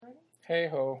Hey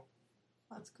ho.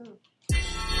 Let's go.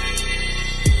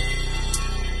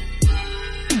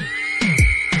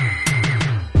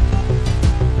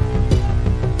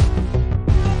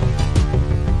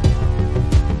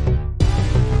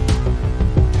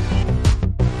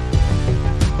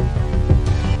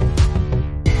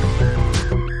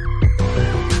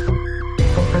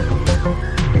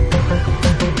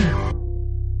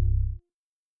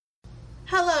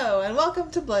 Hello, and welcome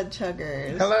to Blood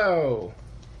Chuggers. Hello.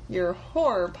 Your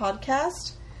horror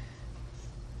podcast.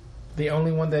 The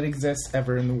only one that exists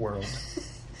ever in the world.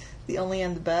 The only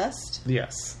and the best.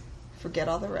 Yes. Forget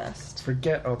all the rest.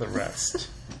 Forget all the rest.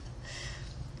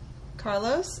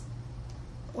 Carlos,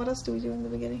 what else do we do in the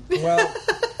beginning? Well,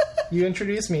 you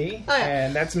introduced me, Oh, yeah.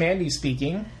 and that's Mandy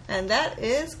speaking. And that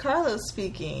is Carlos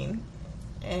speaking.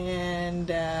 And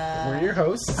We're your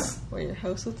hosts. we're your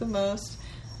hosts with the most.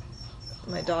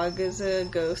 My dog is a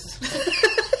ghost.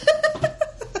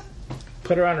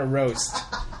 Put her on a roast.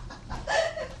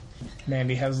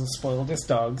 Mandy has the spoiledest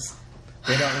dogs.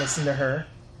 They don't listen to her.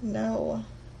 No,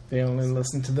 They only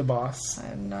listen to the boss.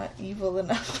 I'm not evil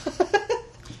enough.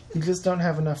 You just don't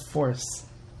have enough force.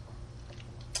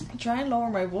 I try and lower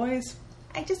my voice.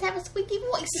 I just have a squeaky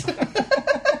voice.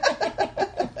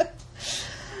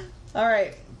 All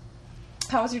right.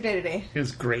 How was your day today? It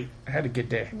was great. I had a good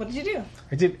day. What did you do?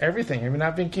 I did everything. Have you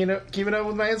not been keeping up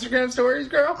with my Instagram stories,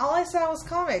 girl? All I saw was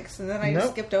comics, and then I just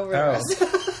Nope. skipped over the Oh. rest.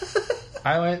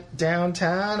 I went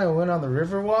downtown. I went on the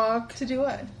Riverwalk. To do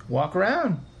what? Walk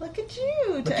around. Look at you.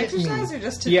 Look To at exercise me. or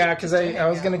just to... Yeah, because just I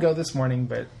was hang going to out? go this morning,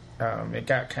 but it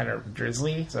got kind of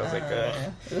drizzly, so I was like,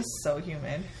 ugh. It was so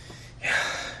humid.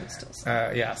 It's still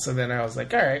so. Yeah, so then I was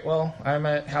like, all right, well, I'm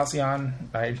at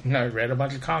Halcyon. I read a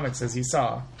bunch of comics, as you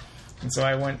saw. And so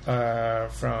I went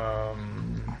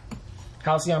from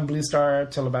Halcyon Blue Star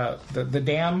till about the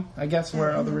dam, I guess,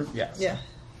 where all the... Yes. Yeah.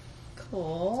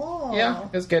 Cool. Yeah,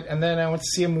 it was good. And then I went to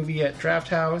see a movie at Draft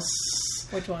House.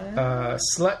 Which one?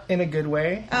 Slut in a Good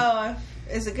Way. Oh,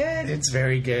 is it good? It's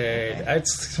very good. Okay.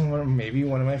 It's maybe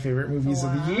one of my favorite movies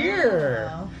of the year.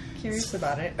 Wow. Curious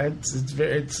about it.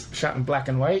 It's shot in black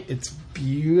and white. It's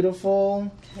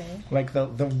beautiful. Okay. Like the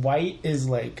white is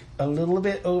like a little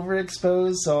bit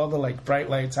overexposed, so all the like bright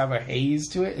lights have a haze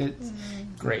to it. It's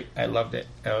great. I loved it.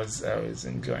 I was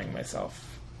enjoying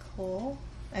myself. Cool.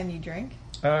 And you drink?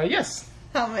 Yes.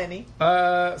 How many?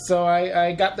 So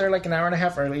I got there like an hour and a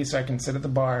half early so I can sit at the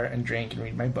bar and drink and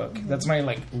read my book. That's my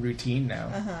like routine now.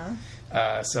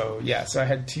 Uh-huh. So I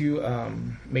had 2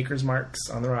 Maker's Marks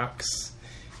on the rocks,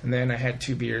 and then I had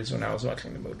 2 beers when I was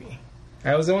watching the movie.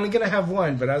 I was only going to have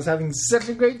 1, but I was having such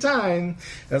a great time.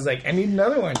 I was like, I need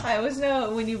another one. I always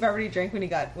know when you've already drank when you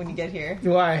get here.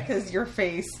 Why? Because your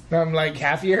face. I'm like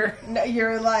happier? No,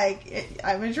 you're like,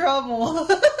 I'm in trouble.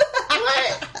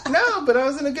 What? No, but I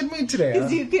was in a good mood today.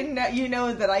 Because you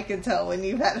know that I can tell when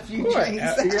you've had a few What?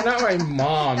 drinks. You're not my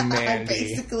mom, I Mandy.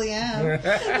 basically am.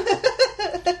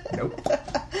 Nope.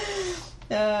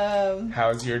 Um,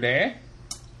 How's your day?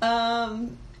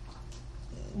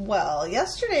 Well,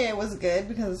 yesterday it was good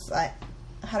because I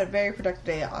had a very productive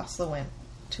day. I also went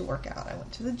to work out. I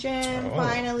went to the gym,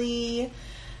 finally.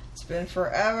 It's been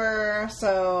forever.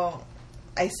 So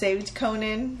I saved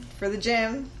Conan for the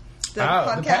gym. The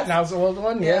podcast. The Patton Oswalt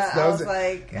one? Yeah, Yes, that was I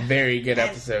was like... a very good and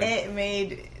episode. It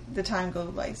made the time go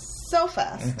by so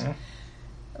fast.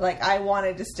 Mm-hmm. Like, I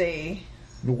wanted to stay...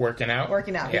 Working out?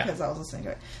 Yeah. Because I was listening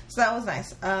to it. So that was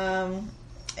nice.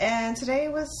 And today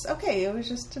was okay. It was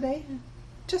just today.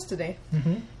 Just today.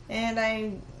 Mm-hmm. And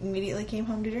I immediately came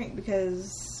home to drink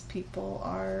because people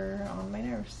are on my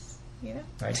nerves, you know?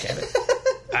 I get it.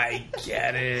 I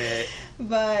get it.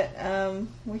 But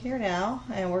we're here now,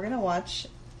 and we're going to watch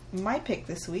my pick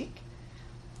this week.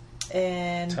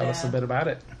 And Tell us a bit about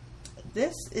it.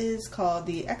 This is called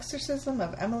The Exorcism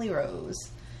of Emily Rose.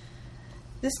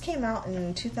 This came out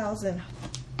in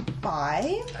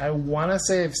 2005. I want to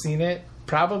say I've seen it.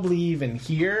 Probably even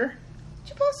here.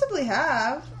 You possibly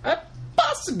have. I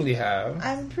possibly have.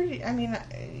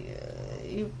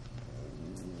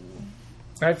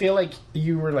 I feel like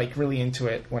you were like really into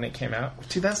it when it came out.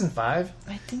 2005?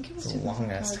 I think it was It's a long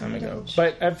ass 2005. time ago. Double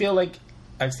check. But I feel like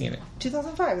I've seen it.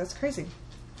 2005, that's crazy.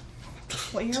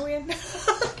 What year are we in?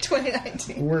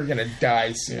 2019. We're gonna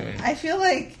die soon. I feel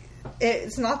like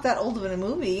it's not that old of a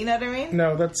movie, you know what I mean?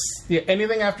 No,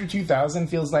 anything after 2000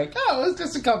 feels like, oh, it was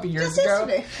just a couple years Just ago.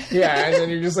 yesterday. Yeah, and then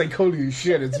you're just like, holy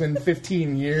shit, it's been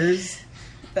 15 years.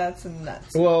 That's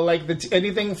nuts. Well, like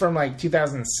anything from like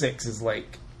 2006 is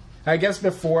like, I guess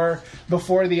before the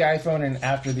iPhone and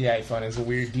after the iPhone is a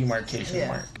weird demarcation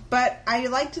mark. But I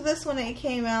liked this when it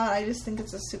came out. I just think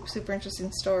it's a super, super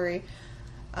interesting story.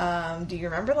 Do you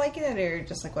remember liking it, or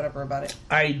just like whatever about it?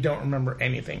 I don't remember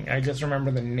anything. I just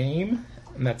remember the name,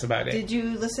 and that's about it. Did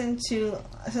you listen to,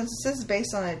 since this is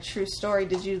based on a true story,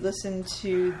 did you listen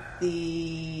to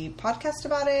the podcast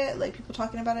about it? Like people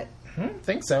talking about it? I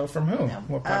think so. From who? No.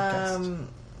 What podcast?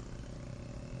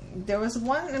 There was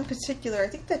one in particular, I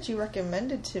think that you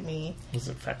recommended to me. Was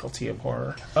it Faculty of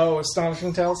Horror? Oh,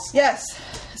 Astonishing Tales? Yes.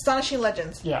 Astonishing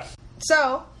Legends. Yeah.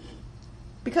 So,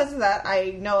 because of that,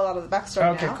 I know a lot of the backstory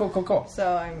now. Okay, cool.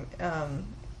 So I'm,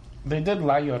 They did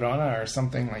La Llorona or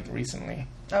something like recently.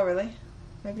 Oh, really?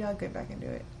 Maybe I'll get back and do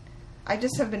it. I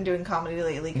just have been doing comedy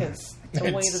lately because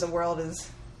the weight of the world is...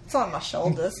 It's on my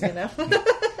shoulders, you know?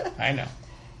 I know.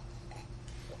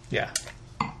 Yeah.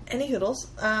 Any hoodles.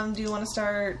 Do you want to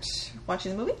start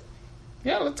watching the movie?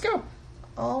 Yeah, let's go.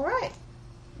 All right.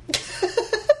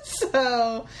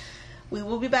 So, we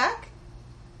will be back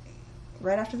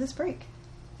right after this break.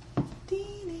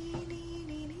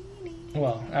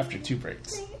 Well, after 2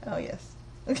 breaks. Oh, yes.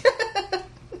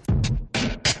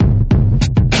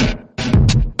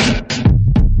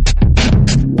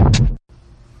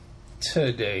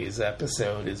 Today's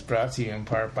episode is brought to you in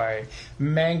part by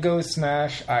Mango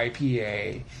Smash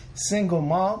IPA, single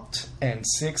malt and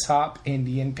 6-hop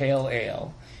Indian Pale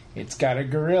Ale. It's got a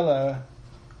gorilla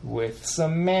with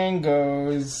some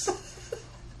mangoes,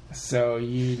 so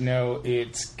you know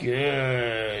it's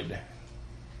good.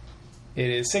 It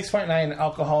is 6.9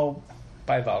 alcohol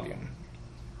by volume.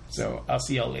 So I'll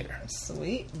see y'all later.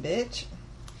 Sweet bitch.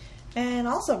 And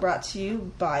also brought to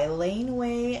you by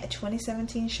Laneway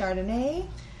 2017 Chardonnay,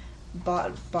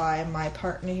 bought by my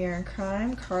partner here in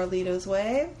crime, Carlito's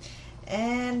Way.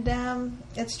 And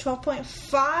it's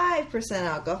 12.5%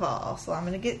 alcohol, so I'm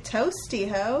going to get toasty,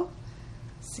 ho.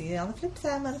 See you on the flip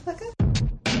side, motherfucker.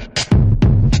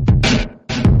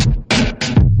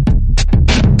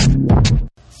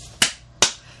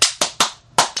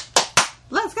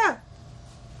 Let's go.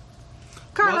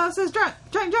 Carlos is drunk.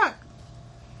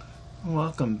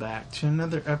 Welcome back to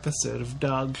another episode of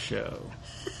Dog Show.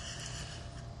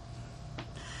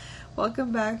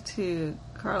 Welcome back to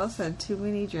Carlos had too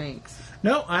many drinks.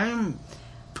 No, I am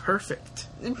perfect.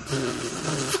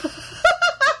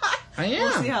 I am.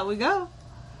 We'll see how we go.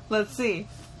 Let's see.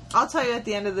 I'll tell you at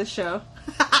the end of the show.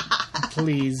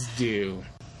 Please do.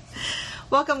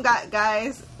 Welcome,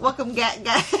 guys. Welcome,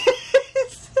 guys.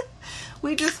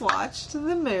 We just watched the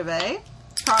movie.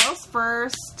 Carl's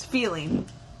first feeling.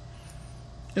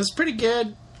 It was pretty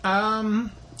good.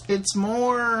 It's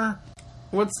more...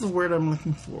 What's the word I'm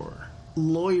looking for?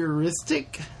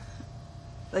 Lawyeristic?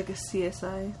 Like a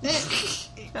CSI?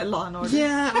 A Law and Order?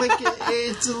 Yeah, like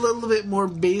it's a little bit more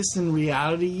based in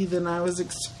reality than I was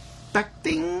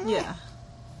expecting. Yeah.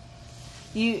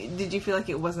 Did you feel like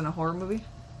it wasn't a horror movie?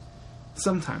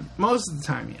 Sometimes. Most of the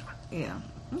time, yeah. Yeah.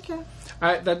 Okay.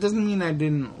 That doesn't mean I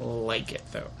didn't like it,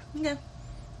 though. Yeah.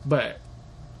 But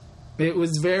it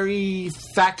was very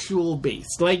factual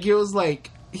based. Like, it was like,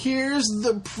 here's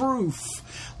the proof.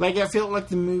 Like, I felt like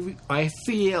the movie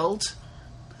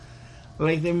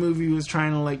was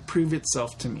trying to, like, prove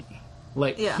itself to me.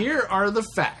 Like, Here are the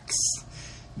facts.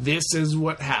 This is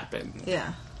what happened.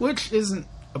 Yeah. Which isn't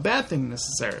a bad thing,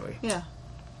 necessarily. Yeah.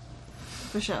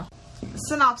 For sure.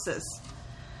 Synopsis.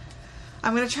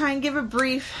 I'm going to try and give a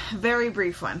very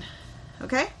brief one.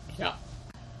 Okay? Yeah.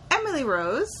 Emily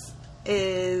Rose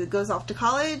goes off to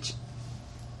college,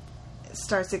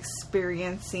 starts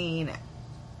experiencing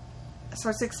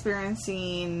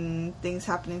things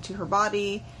happening to her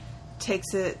body,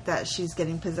 takes it that she's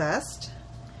getting possessed,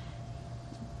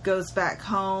 goes back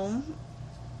home,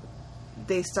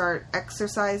 they start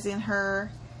exorcising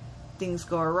her, things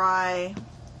go awry,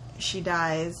 she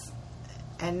dies,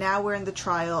 and now we're in the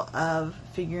trial of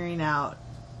figuring out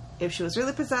if she was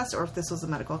really possessed or if this was a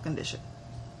medical condition.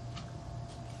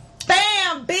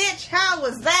 Bam, bitch! How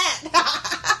was that?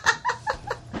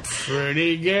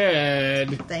 Pretty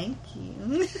good. Thank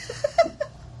you.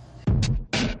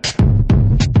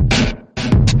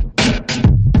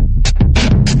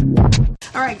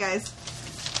 Alright, guys.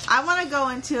 I want to go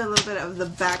into a little bit of the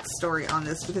backstory on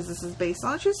this because this is based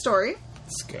on a true story.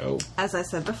 Let's go. As I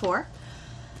said before.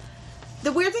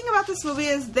 The weird thing about this movie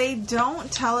is they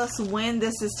don't tell us when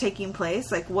this is taking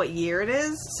place, like what year it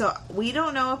is. So we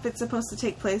don't know if it's supposed to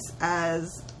take place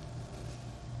as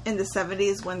in the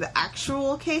 70s when the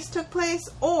actual case took place,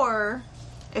 or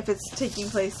if it's taking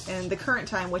place in the current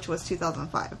time, which was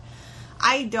 2005.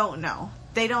 I don't know.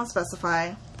 They don't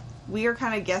specify. We are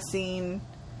kind of guessing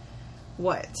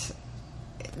what.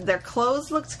 Their clothes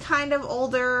looked kind of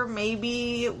older.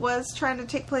 Maybe it was trying to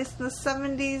take place in the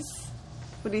 70s.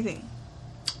 What do you think?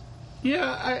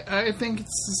 Yeah, I think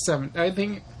it's the 7. I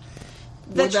think...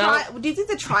 Do you think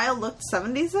the trial looked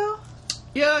 70s, though?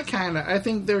 Yeah, kind of. I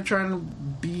think they're trying to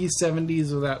be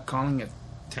 70s without calling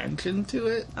attention to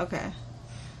it. Okay.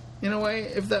 In a way,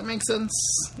 if that makes sense.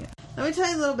 Yeah. Let me tell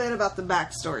you a little bit about the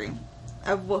backstory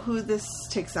of what this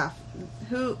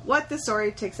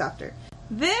story takes after.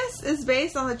 This is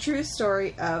based on the true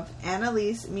story of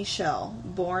Anneliese Michel,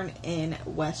 born in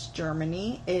West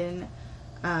Germany.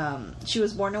 She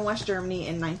was born in West Germany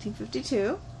in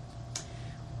 1952,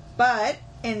 but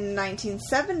in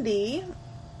 1970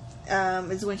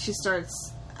 is when she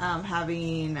starts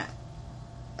having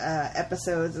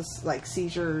episodes of like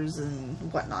seizures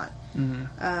and whatnot.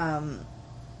 Mm-hmm.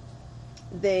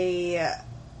 They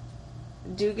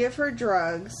do give her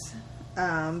drugs,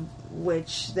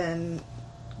 which then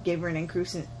gave her an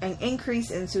increase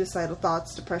in suicidal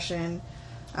thoughts, depression.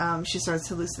 She starts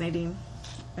hallucinating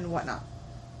and whatnot.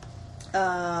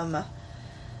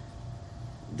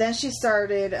 Then she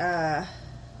started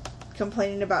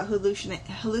complaining about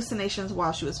hallucinations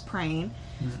while she was praying,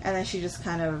 and then she just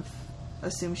kind of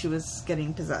assumed she was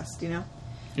getting possessed, you know?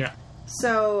 Yeah.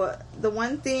 So, the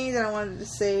one thing that I wanted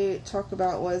to talk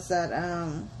about was that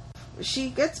she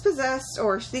gets possessed,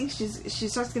 or thinks she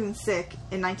starts getting sick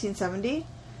in 1970.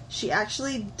 She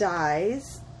actually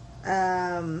dies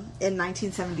in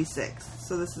 1976.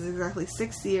 So this is exactly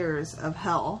 6 years of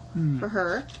hell for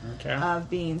her. Okay. Of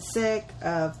being sick,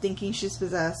 of thinking she's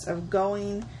possessed, of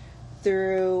going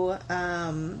through...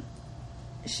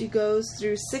 she goes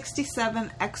through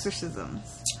 67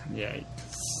 exorcisms.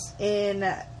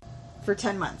 Yikes. For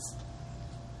 10 months.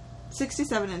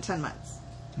 67 in 10 months.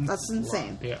 That's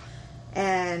insane. Yeah.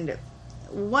 And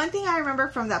one thing I remember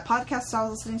from that podcast I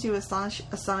was listening to,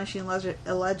 Astonishing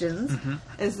Legends,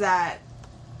 is that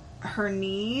her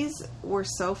knees were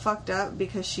so fucked up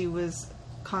because she was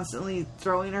constantly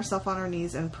throwing herself on her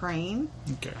knees and praying.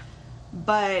 Okay.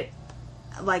 But,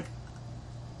 like,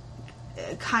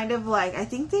 kind of like,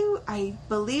 I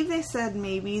believe they said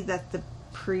maybe that the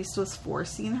priest was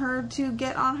forcing her to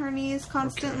get on her knees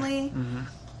constantly. Okay. Mm-hmm.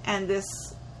 And this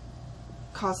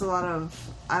caused a lot of,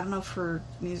 I don't know if her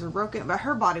knees were broken, but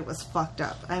her body was fucked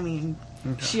up. I mean,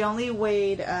 she only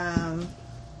weighed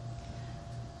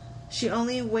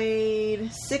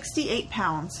 68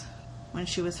 pounds when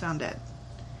she was found dead.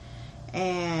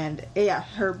 And yeah,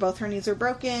 both her knees were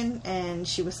broken, and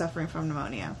she was suffering from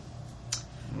pneumonia.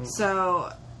 Okay.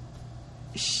 So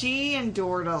she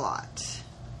endured a lot,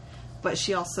 but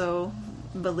she also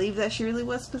believed that she really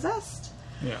was possessed.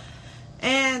 Yeah.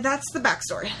 And that's the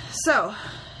backstory. So,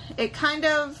 it kind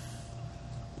of...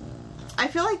 I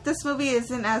feel like this movie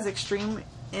isn't as extreme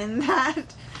in that...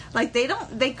 Like, they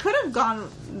could have gone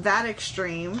that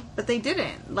extreme, but they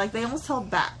didn't. Like, they almost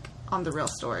held back on the real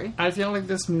story. I feel like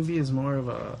this movie is more of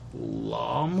a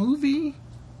law movie.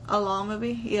 A law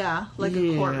movie? Yeah. Like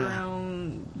a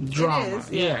courtroom... drama. It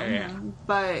is, yeah.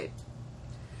 But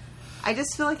I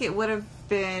just feel like it would have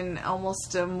been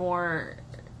almost a more...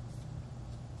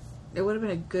 It would have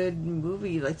been a good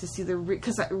movie, like, to see the...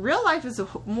 Because real life is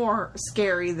more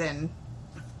scary than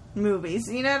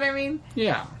movies. You know what I mean?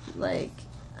 Yeah. Like,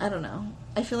 I don't know.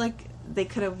 I feel like they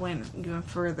could have went even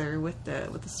further with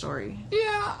the story.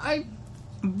 Yeah,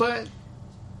 but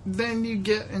then you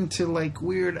get into, like,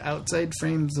 weird outside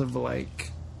frames of,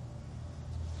 like,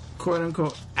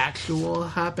 quote-unquote actual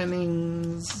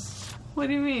happenings. What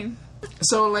do you mean?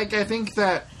 So, like, I think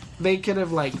that they could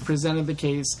have, like, presented the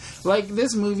case. Like,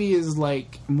 this movie is,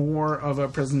 like, more of a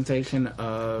presentation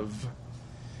of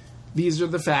these are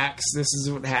the facts, this is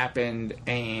what happened,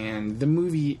 and the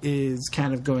movie is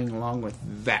kind of going along with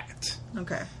that.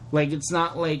 Okay. Like, it's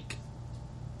not like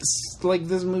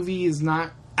this movie is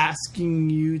not asking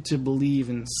you to believe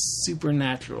in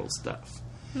supernatural stuff.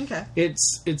 Okay.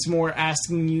 It's more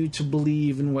asking you to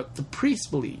believe in what the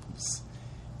priest believes,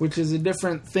 which is a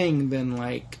different thing than,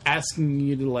 like, asking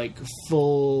you to, like,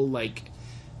 full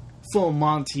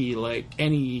Monty, like,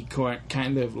 any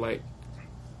kind of, like,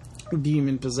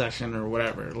 demon possession or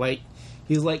whatever. Like,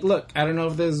 he's like, look, I don't know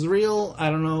if this is real, I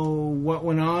don't know what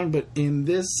went on, but in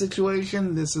this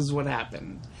situation, this is what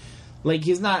happened. Like,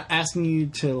 he's not asking you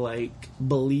to, like,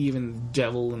 believe in the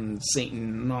devil and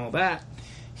Satan and all that.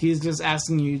 He's just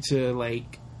asking you to,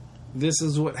 like, this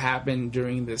is what happened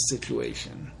during this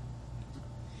situation.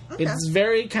 Okay. It's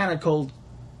very kind of cold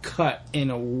cut in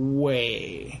a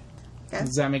way. Okay.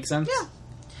 Does that make sense? Yeah.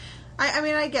 I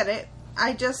mean, I get it.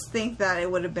 I just think that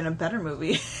it would have been a better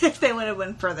movie if they would have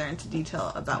went further into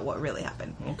detail about what really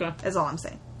happened. Okay. Is all I'm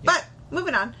saying. Yeah. But,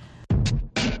 moving on.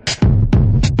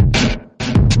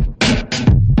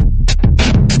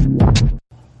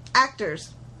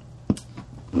 Actors.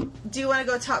 do you want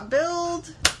to go top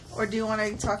build, or do you want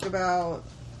to talk about?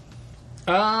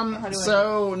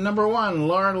 So number 1,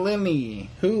 Laura Linney,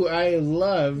 who I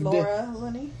loved. Laura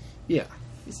Linney? Yeah.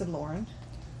 You said Lauren.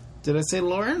 Did I say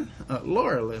Lauren?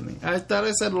 Laura Linney. I thought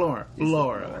I said Laura.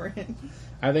 Laura. Lauren.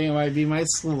 I think it might be my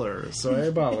slur, so I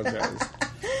apologize.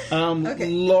 Okay.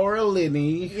 Laura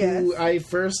Linney, Yes. who I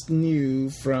first knew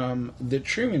from The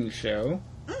Truman Show.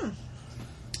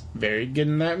 Very good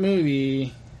in that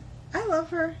movie. I love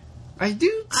her. I do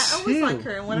too. I always like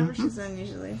her in whatever she's in,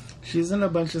 usually. She's in a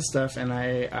bunch of stuff, and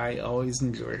I always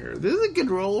enjoy her. This is a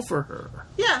good role for her.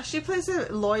 Yeah, she plays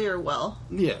a lawyer well.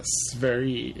 Yes,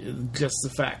 very. Just the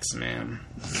facts, ma'am.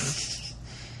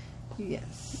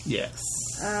 Yes. Yes.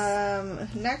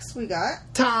 Next we got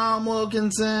Tom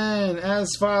Wilkinson as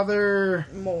Father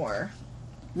Moore.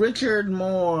 Richard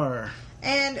Moore.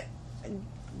 And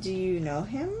do you know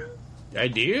him? I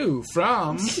do,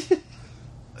 from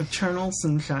Eternal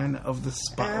Sunshine of the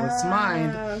Spotless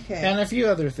Mind, okay. and a few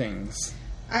other things.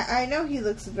 I know he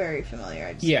looks very familiar.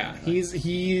 I just Yeah, don't know.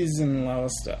 he's in a lot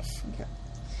of stuff. Okay.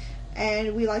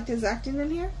 And we liked his acting in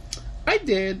here? I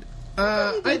did.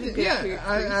 I think he did a good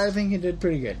I think he did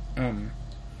pretty good.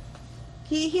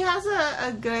 He has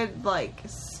a good, like,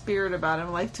 spirit about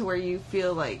him, like, to where you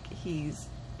feel like he's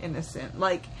innocent.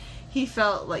 Like, he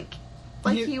felt like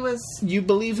he was... You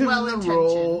believe him in the well-intentioned.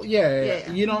 role. Yeah.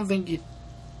 Yeah. You don't think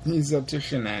he's up to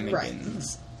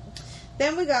shenanigans.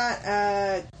 Then we got,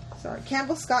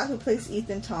 Campbell Scott, who plays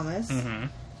Ethan Thomas. Mm-hmm.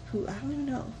 Who, I don't even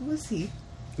know. Who is he?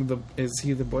 Is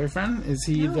he the boyfriend? Is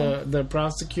he No. the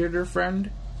prosecutor friend?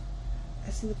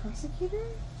 Is he the prosecutor?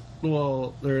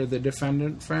 Well, or the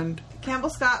defendant friend? Campbell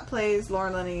Scott plays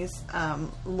Lauren Linney's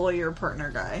lawyer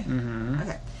partner guy. Mm-hmm.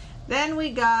 Okay. Then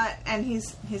we got, and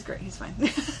he's great, he's fine.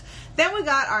 Then we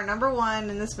got our number 1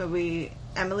 in this movie,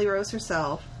 Emily Rose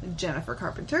herself, Jennifer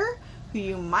Carpenter, who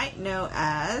you might know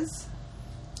as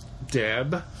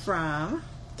Deb. from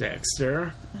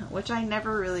Dexter. which I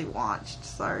never really watched.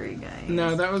 Sorry, guys.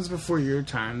 No, that was before your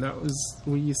time.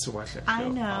 We used to watch that show I all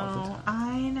the know, time.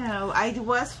 I know. I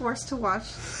was forced to watch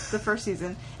the first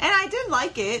season, and I did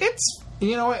like it.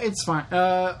 You know what? It's fine.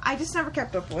 I just never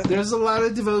kept up with it. There's a lot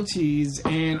of devotees,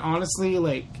 and honestly,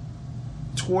 like,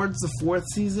 towards the 4th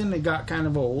season, it got kind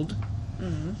of old.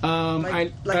 It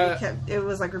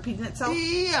was like repeating itself.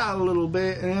 Yeah, a little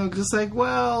bit. And it was just like,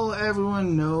 well,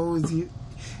 everyone knows.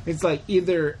 It's like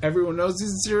either everyone knows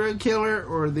he's a serial killer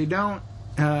or they don't.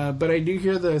 But I do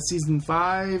hear the season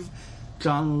 5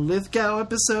 John Lithgow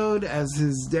episode as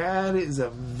his dad is a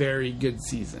very good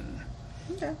season.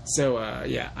 Okay. So,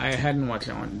 yeah, I hadn't watched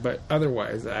that one. But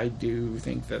otherwise, I do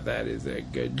think that is a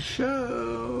good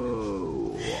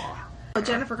show.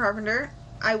 Jennifer Carpenter,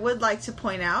 I would like to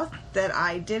point out that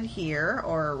I did hear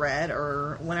or read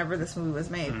or whenever this movie was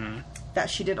made that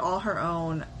she did all her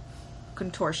own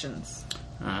contortions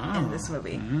in this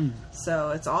movie.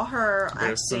 So it's all her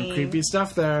There's acting. some creepy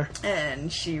stuff there.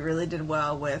 And she really did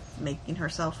well with making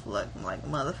herself look like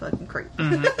motherfucking creep.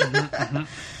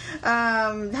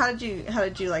 How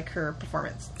did you like her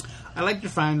performance? I like to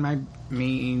find my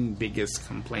main biggest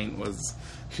complaint was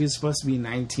she's supposed to be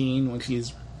 19 when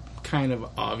she's kind of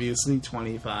obviously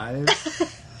 25.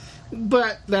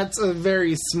 But that's a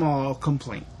very small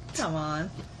complaint. Come on.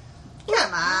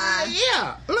 Come on.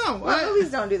 Yeah. No. Well,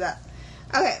 movies don't do that.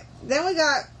 Okay, then we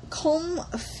got Colm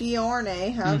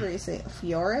Fiorne, however you say it.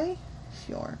 Fiore?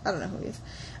 Fiore. I don't know who he is.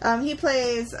 He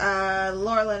plays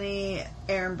Laura Linney,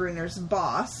 Aaron Bruner's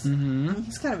boss. Mm-hmm.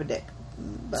 He's kind of a dick,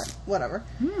 but whatever.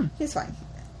 He's fine.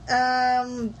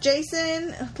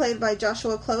 Jason, played by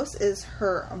Joshua Close, is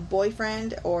her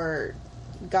boyfriend or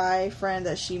guy friend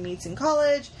that she meets in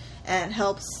college and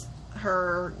helps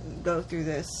her go through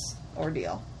this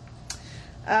ordeal.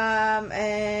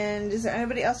 And is there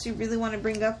anybody else you really want to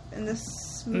bring up in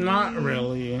this movie? Not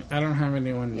really. I don't have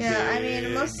anyone Yeah, big. I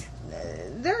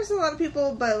mean, there's a lot of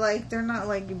people, but, like, they're not,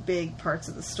 like, big parts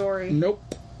of the story. Nope.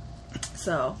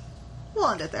 So, we'll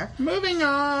end it there. Moving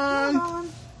on. Move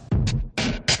on.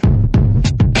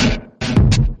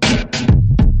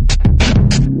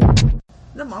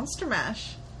 The Monster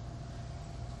Mash.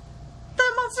 The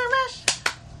Monster Mash!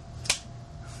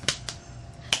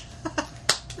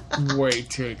 Way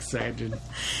too excited.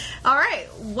 Alright,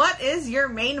 what is your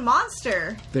main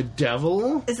monster? The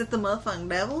devil? Is it the motherfucking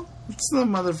devil? It's the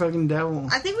motherfucking devil.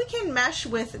 I think we can mesh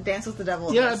with Dance with the Devil.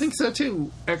 in Yeah, I this. think so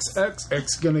too. X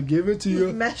gonna give it to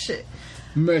you. Mesh it.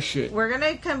 Mesh it. We're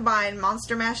gonna combine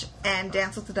Monster Mash and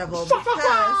Dance with the Devil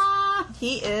because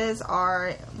he is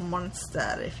our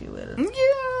monster, if you will.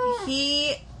 Yeah.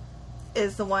 He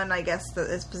is the one, I guess,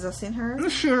 that is possessing her.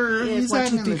 Sure. He is He's 1, 2,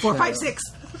 acting 3, the 4, show. 5, 6.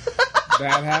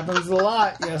 That happens a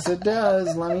lot. Yes, it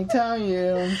does. Let me tell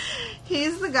you.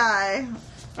 He's the guy.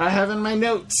 I have in my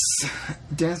notes,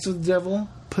 Dance with the Devil,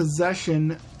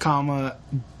 possession, comma,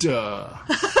 duh.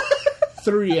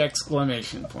 3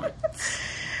 exclamation points.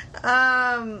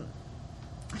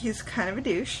 He's kind of a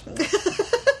douche.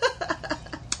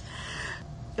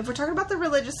 If we're talking about the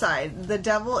religious side, the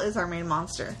devil is our main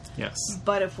monster. Yes.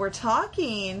 But if we're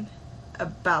talking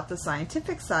about the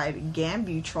scientific side,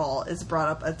 Gambutrol is brought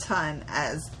up a ton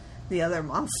as the other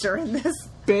monster in this.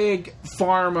 Big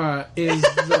Pharma is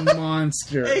the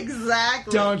monster.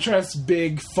 Exactly. Don't trust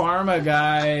Big Pharma,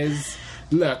 guys.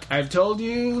 Look, I've told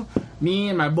you, me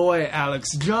and my boy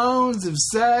Alex Jones have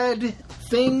said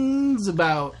things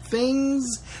about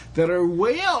things that are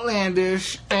way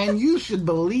outlandish, and you should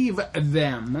believe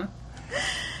them.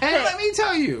 And let me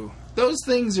tell you, those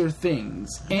things are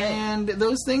things. And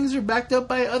those things are backed up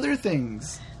by other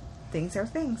things. Things are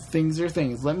things. Things are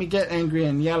things. Let me get angry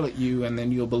and yell at you, and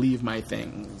then you'll believe my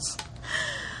things.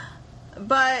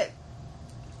 But,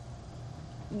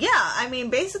 yeah, I mean,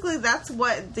 basically that's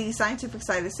what the scientific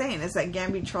side is saying, is that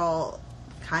Gambutrol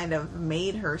kind of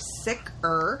made her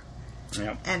sicker.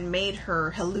 Yep. And made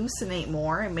her hallucinate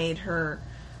more, and made her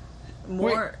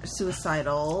more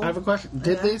suicidal. I have a question.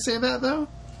 Did they say that, though?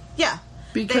 Yeah.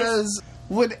 Because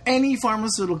would any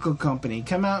pharmaceutical company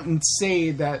come out and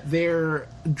say that their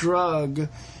drug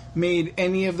made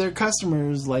any of their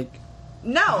customers, like,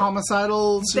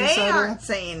 homicidal, suicidal? They aren't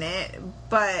saying it,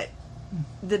 but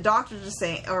the doctors are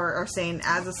saying, or are saying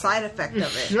as a side effect of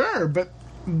it. Sure, but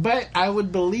I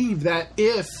would believe that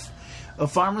if a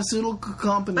pharmaceutical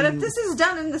company... But if this is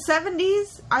done in the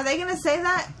 70s, are they going to say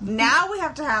that? Now we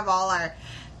have to have all our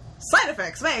side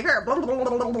effects may occur, blah, blah, blah,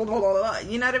 blah, blah, blah, blah.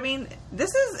 You know what I mean?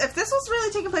 If this was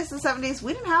really taking place in the 70s,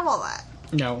 we didn't have all that.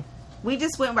 No. We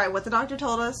just went by what the doctor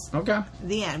told us. Okay.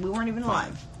 The end. We weren't even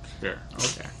alive. Sure.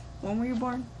 Okay. When were you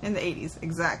born? In the 80s.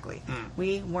 Exactly.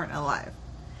 We weren't alive.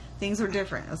 Things were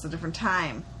different. It was a different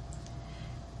time.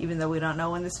 Even though we don't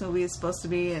know when this movie is supposed to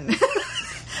be, and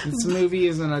this movie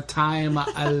is in a time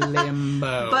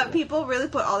limbo. But people really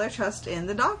put all their trust in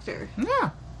the doctor.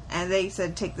 Yeah. And they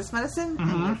said, take this medicine,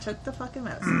 and you took the fucking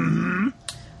medicine.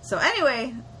 So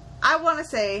anyway, I want to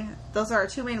say those are our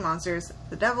 2 main monsters,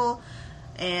 the devil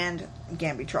and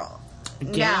Gambutrol.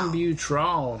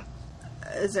 Gambutrol. Now,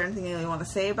 is there anything you want to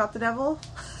say about the devil?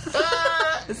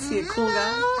 Is he a cool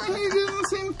guy? He doesn't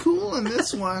seem cool in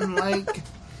this one. Like,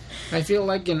 I feel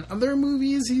like in other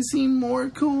movies he seemed more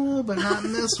cool, but not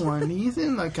in this one. He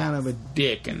seemed like kind of a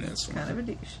dick in this one. Kind of a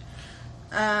douche.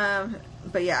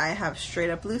 But yeah, I have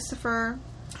Straight Up Lucifer.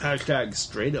 Hashtag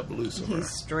Straight Up Lucifer. He's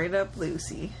Straight Up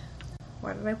Lucy.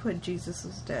 Why did I put Jesus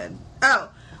was dead? Oh,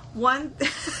 one...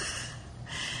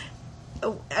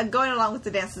 going along with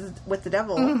the dances with the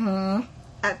devil,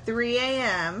 at 3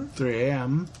 a.m. 3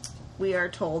 a.m. we are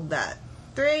told that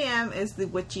 3 a.m. is the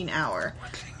witching hour.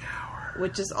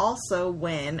 Which is also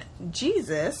when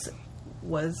Jesus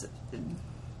was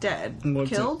dead.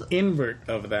 Killed? An invert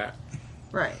of that.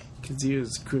 Right. Because he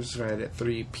was crucified at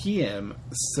 3 p.m.,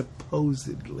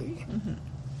 supposedly.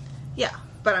 Yeah,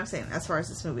 but I'm saying, as far as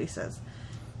this movie says,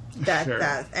 but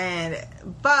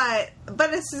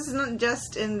this isn't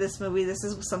just in this movie. This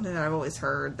is something that I've always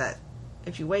heard, that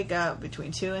if you wake up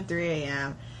between 2 and 3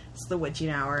 a.m., it's the witching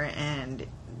hour, and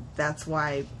that's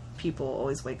why people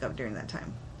always wake up during that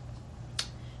time.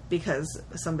 Because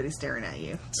somebody's staring at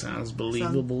you. Sounds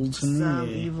believable to me. Some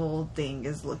evil thing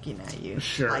is looking at you.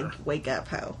 Sure. Like, wake up,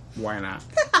 ho. Why not?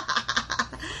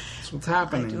 That's what's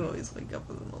happening. I do always wake up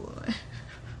in the middle of the night.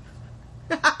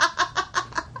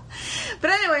 But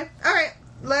anyway, alright,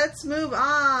 let's move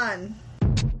on.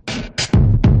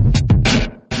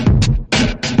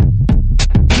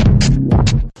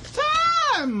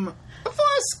 Time for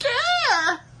a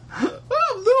scare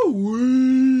of the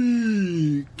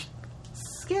week.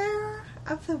 Scare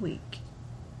of the week.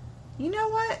 You know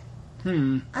what?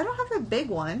 I don't have a big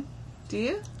one. Do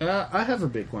you? I have a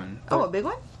big one. Oh, a big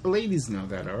one? Ladies know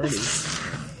that already.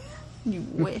 You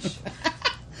wish.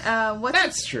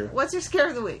 That's true. What's your scare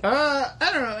of the week? I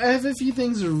don't know. I have a few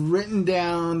things written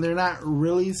down. They're not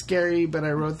really scary, but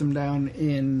I wrote them down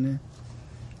in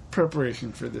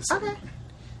preparation for this. Okay. Week.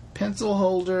 Pencil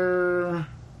holder.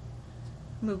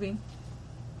 Moving.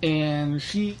 And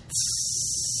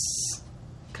sheets.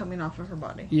 Coming off of her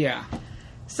body. Yeah.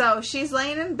 So she's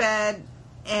laying in bed,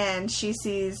 and she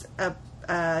sees a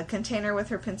container with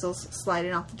her pencils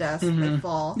sliding off the desk. They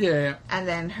fall. Yeah. And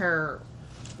then her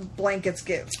blankets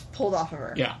get pulled off of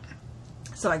her. Yeah.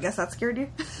 So I guess that scared you?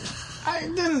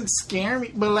 It didn't scare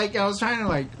me, but like I was trying to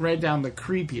like write down the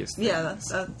creepiest things. Yeah,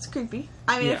 that's creepy.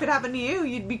 I mean, if it happened to you,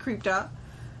 you'd be creeped out.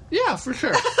 Yeah, for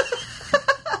sure.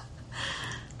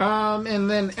 And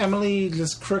then Emily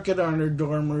just crooked on her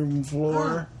dorm room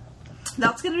floor.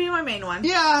 That's going to be my main one.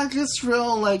 Yeah, just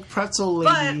real, like, pretzel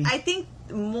lady. But I think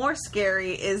more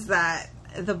scary is that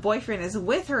the boyfriend is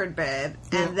with her in bed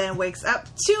and then wakes up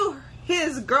to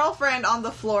his girlfriend on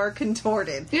the floor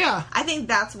contorted. Yeah. I think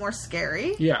that's more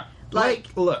scary. Yeah. Like,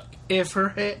 look, if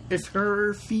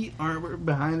her feet aren't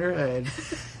behind her head,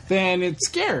 then it's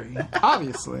scary,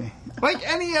 obviously. Like,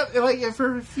 if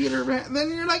her feet are behind,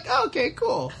 then you're like, oh, okay,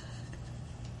 cool.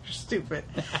 You're stupid.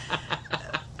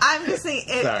 I'm just saying,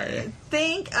 Sorry.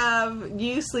 Think of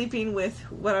you sleeping with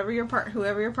whoever your partner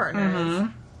is,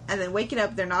 and then waking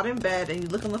up, they're not in bed, and you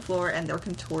look on the floor, and they're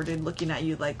contorted, looking at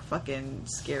you like fucking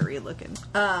scary looking.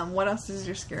 What else is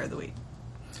your scare of the week?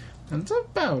 That's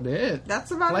about it.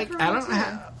 That's about like, it. For I me don't too.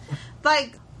 have.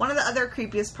 Like, one of the other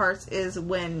creepiest parts is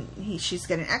when she's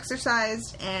getting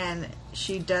exercised, and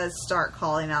she does start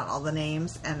calling out all the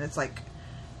names, and it's like,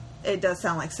 it does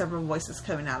sound like several voices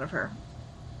coming out of her.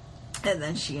 And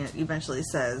then she eventually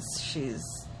says she's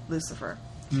Lucifer.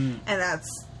 And I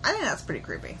think that's pretty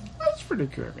creepy. That's pretty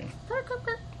creepy. Pretty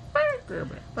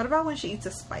creepy. What about when she eats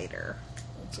a spider?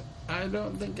 I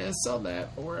don't think I saw that,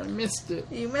 or I missed it.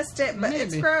 You missed it, but Maybe.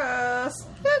 it's gross.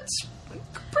 That's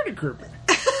pretty creepy.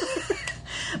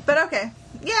 But okay.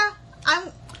 Yeah,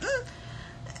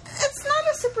 it's not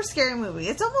a super scary movie.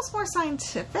 It's almost more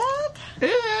scientific.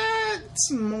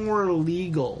 It's more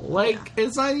legal. Like,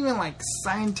 it's not even, like,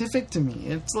 scientific to me.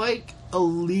 It's, like, a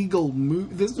legal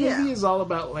movie. This movie is all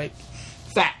about, like,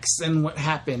 facts and what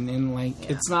happened. And, like,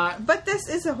 it's not... But this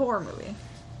is a horror movie.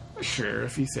 Sure,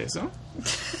 if you say so.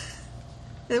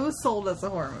 It was sold as a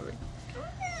horror movie.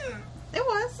 It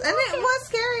was. And it was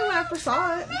scary when I first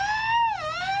saw it.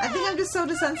 I think I'm just so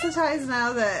desensitized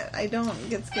now that I don't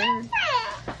get scared.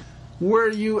 Were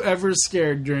you ever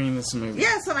scared during this movie?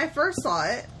 Yes, when I first saw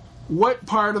it. What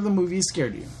part of the movie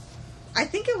scared you? I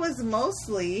think it was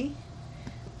mostly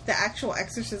the actual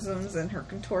exorcisms and her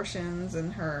contortions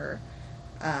and her,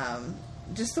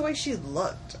 just the way she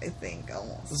looked, I think,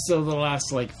 almost. So the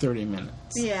last, like, 30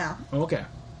 minutes. Yeah. Okay.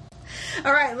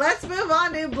 All right, let's move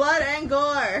on to blood and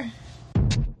gore.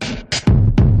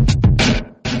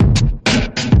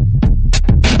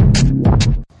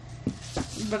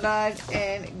 Blood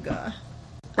and gore.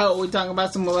 Oh, we're talking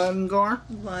about some blood and gore?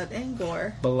 Blood and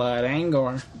gore. Blood and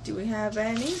gore. Do we have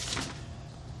any?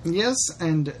 Yes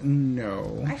and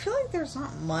no. I feel like there's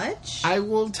not much. I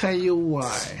will tell you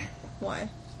why. Why?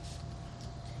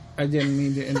 I didn't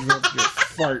mean to interrupt your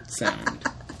fart sound.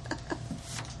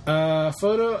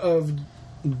 Photo of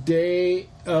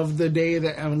the day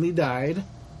that Emily died.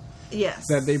 Yes.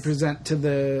 That they present to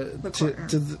the partner.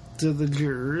 to the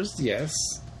jurors. Yes.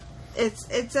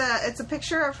 It's a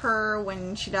picture of her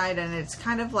when she died, and it's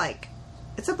kind of like,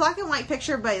 it's a black and white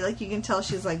picture, but like you can tell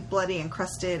she's like bloody and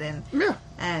crusted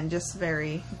and just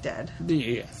very dead.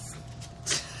 Yes.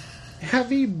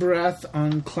 Heavy breath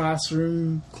on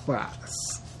classroom class.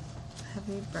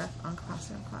 Heavy breath on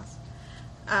classroom class.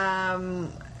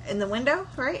 In the window,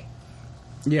 right?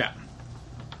 Yeah.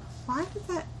 Why did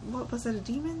that? What was it? A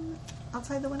demon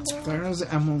outside the window? That was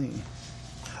Emily.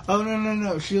 Oh,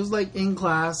 no. She was, like, in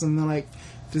class, and then, like,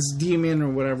 this demon or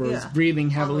whatever was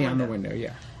breathing heavily on the window.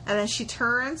 Yeah. And then she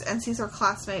turns and sees her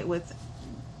classmate with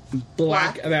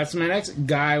black. That's my next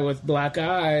guy with black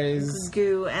eyes.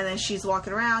 Goo. And then she's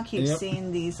walking around, keeps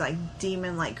seeing these, like,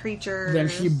 demon-like creatures. Then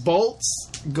she bolts,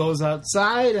 goes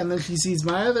outside, and then she sees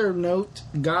my other note,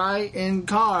 guy in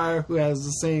car, who has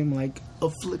the same, like,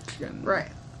 affliction.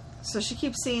 Right. So she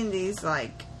keeps seeing these,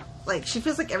 like she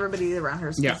feels like everybody around her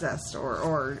is possessed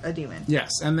or a demon.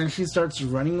 Yes, and then she starts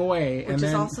running away, which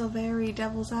is also very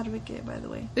devil's advocate, by the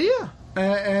way. Yeah,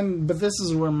 but this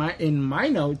is where in my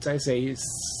notes I say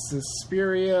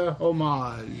Suspiria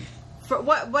homage. For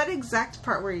what exact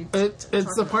part were you? It's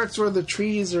the parts where the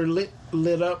trees are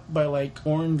lit up by like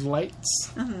orange lights.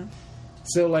 Mm-hmm.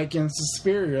 So like in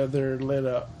Suspiria, they're lit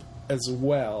up as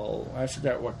well. I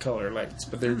forgot what color lights,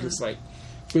 but they're just like.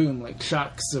 Boom, like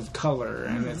shocks of color,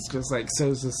 and it's just like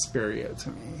so Suspiria to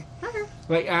me. Okay.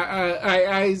 Like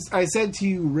I said to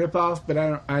you, rip off, but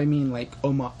I mean like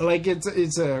like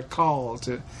it's a call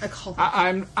to. A call.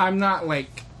 I'm not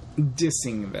like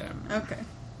dissing them. Okay.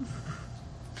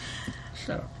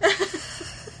 Shut up.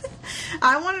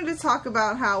 I wanted to talk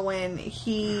about how when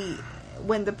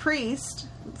the priest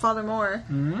Father Moore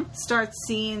starts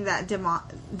seeing that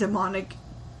demonic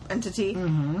entity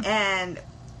and.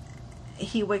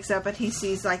 He wakes up and he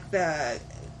sees like the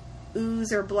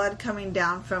ooze or blood coming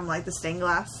down from like the stained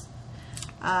glass.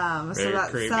 So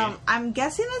that's creepy. I'm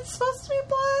guessing it's supposed to be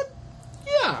blood.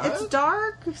 Yeah. It's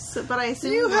dark, but I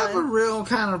assume You blood. have a real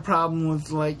kind of problem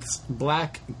with, like,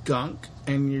 black gunk,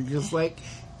 and you're just like,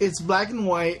 it's black and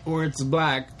white, or it's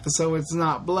black, so it's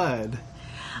not blood.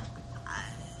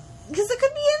 Because it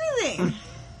could be anything.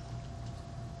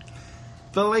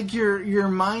 But, like, your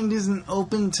mind isn't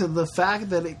open to the fact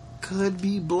that it could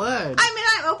be blood. I mean,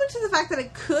 I'm open to the fact that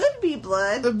it could be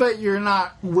blood. But you're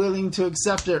not willing to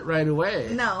accept it right away.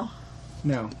 No.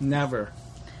 No, never.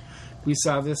 We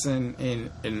saw this in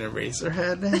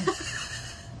Eraserhead.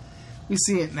 We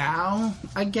see it now.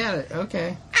 I get it.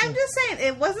 Okay. I'm just saying,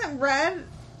 it wasn't red.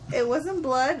 It wasn't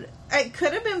blood. It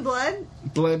could have been blood.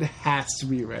 Blood has to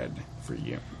be red for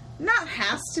you. Not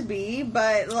has to be,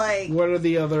 but like... What are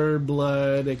the other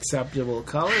blood acceptable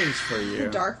colors for you?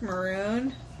 Dark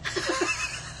maroon.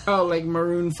 Oh, like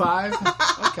Maroon 5?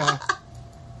 Okay.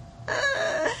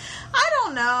 I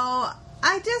don't know.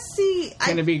 I just see...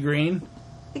 Can it be green?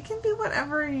 It can be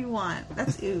whatever you want.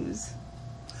 That's ooze.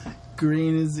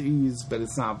 Green is ooze, but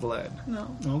it's not blood.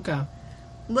 No. Okay.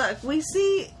 Look, we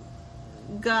see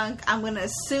gunk. I'm going to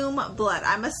assume blood.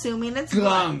 I'm assuming it's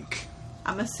blood. Gunk.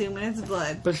 I'm assuming it's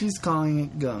blood. But she's calling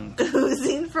it gunk.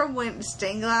 Oozing from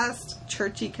stained glass,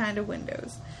 churchy kind of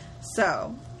windows.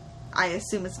 So, I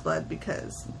assume it's blood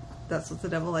because that's what the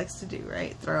devil likes to do,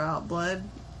 right? Throw out blood.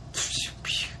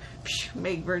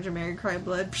 Make Virgin Mary cry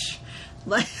blood.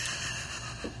 Like...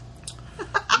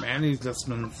 Manny's just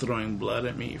been throwing blood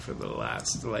at me for the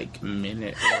last, like,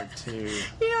 minute or two.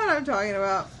 You know what I'm talking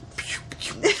about.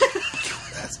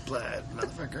 That's blood,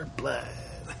 motherfucker, blood.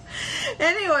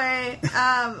 Anyway,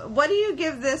 what do you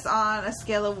give this on a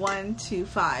scale of 1 to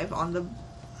 5 on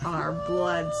our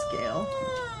blood scale?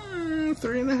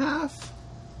 3.5.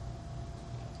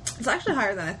 It's actually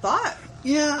higher than I thought.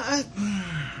 Yeah,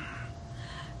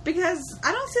 Because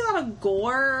I don't see a lot of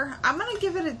gore. I'm going to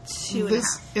give it a 2.5.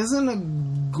 This isn't a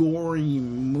gory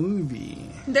movie.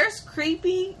 There's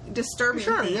creepy, disturbing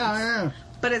things. Yeah.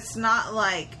 But it's not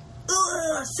like,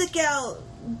 ugh, sick out,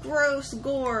 gross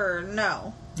gore.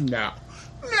 No. No.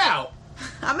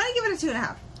 I'm going to give it a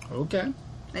 2.5. Okay.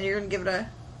 And you're going to give it a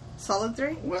solid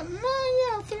 3? Well, no,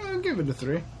 yeah, I'll give it a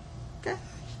 3. Okay.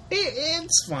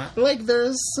 It's fun. Like,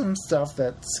 there's some stuff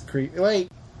that's creepy. Like,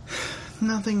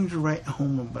 nothing to write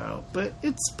home about, but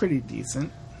it's pretty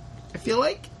decent. I feel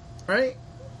like, right?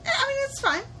 I mean, it's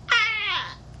fine.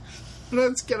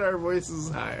 Let's get our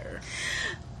voices higher.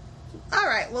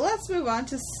 Alright, well, let's move on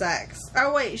to sex.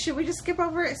 Oh, wait, should we just skip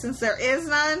over it since there is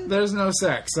none? There's no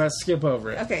sex. Let's skip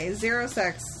over it. Okay, 0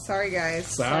 sex. Sorry, guys.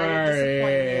 to Sorry.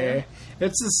 disappoint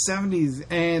It's the 70s,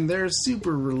 and they're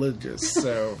super religious,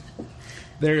 so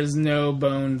there's no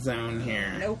bone zone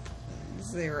here. you. Nope.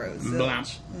 0. Blah,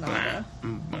 Zilch. Nada.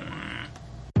 blah.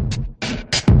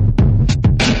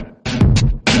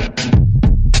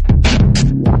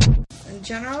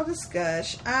 General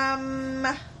discussion.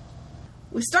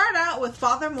 We start out with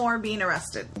Father Moore being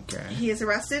arrested. Okay. He is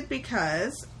arrested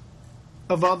because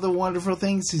Of all the wonderful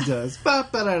things he does.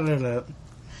 Ba-ba-da-da-da.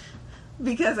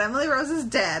 Emily Rose is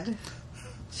dead.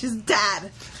 She's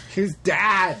dead. His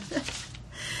dad.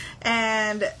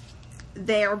 And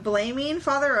they are blaming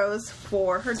Father Rose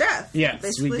for her death. Yes,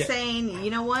 Basically saying,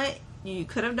 you know what? You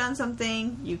could have done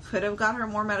something. You could have got her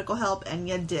more medical help, and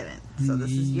you didn't. So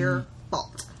this is your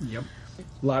fault. Yep.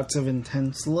 Lots of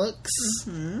intense looks.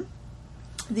 Mm-hmm.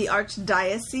 The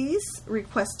Archdiocese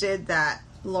requested that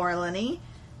Laura Linney,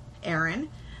 Aaron,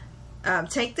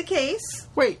 take the case.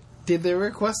 Wait, did they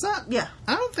request that? Yeah.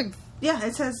 I don't think... Yeah,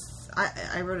 it says...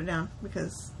 I wrote it down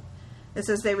because it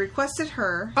says they requested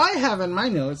her. I have in my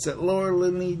notes that Laura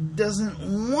Linney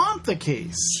doesn't want the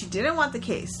case. She didn't want the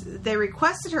case. They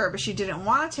requested her, but she didn't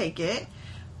want to take it.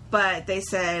 But they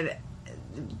said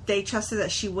they trusted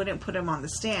that she wouldn't put him on the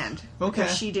stand. Okay.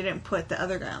 Because she didn't put the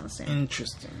other guy on the stand.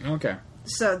 Interesting. Okay.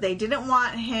 So they didn't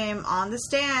want him on the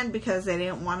stand because they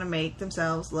didn't want to make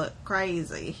themselves look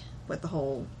crazy with the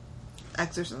whole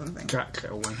exorcism thing. Gotcha.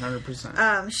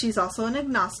 100%. She's also an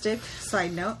agnostic,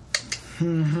 side note.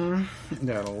 Mm-hmm.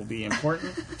 That'll be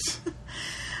important.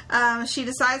 She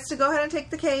decides to go ahead and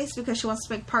take the case because she wants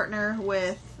to make partner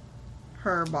with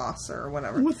her boss or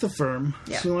whatever. With the firm.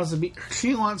 Yeah.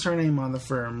 She wants her name on the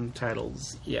firm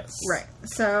titles. Yes. Right.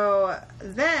 So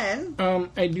then...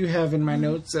 I do have in my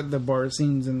notes that the bar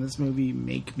scenes in this movie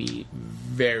make me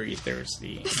very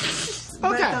thirsty.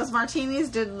 But Okay. those martinis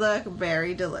did look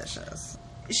very delicious.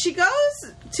 She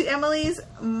goes to Emily's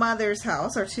mother's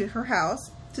house, or to her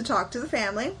house, to talk to the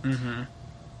family. Mm-hmm.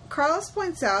 Carlos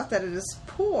points out that it is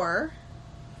poor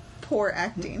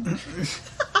acting.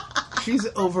 She's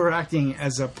overacting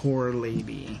as a poor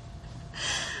lady.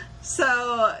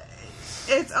 So,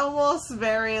 it's almost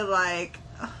very like...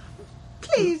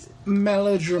 Please.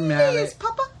 melodramatic. Please,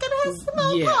 Papa, can I have some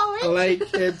more porridge? Like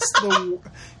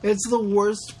it's the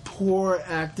worst poor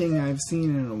acting I've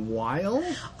seen in a while.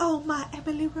 Oh, my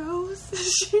Emily Rose.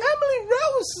 Emily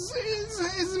Rose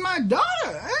is my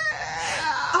daughter.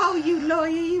 Oh, you lawyer,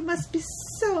 you must be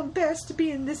so embarrassed to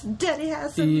be in this dirty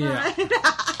house of mine.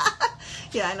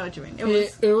 Yeah, I know what you mean.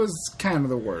 It was kind of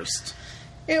the worst.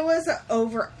 It was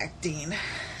overacting.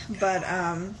 But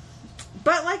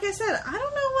like I said, I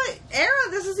don't know what era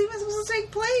this is even supposed to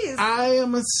take place. I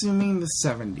am assuming the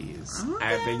 70s. Okay.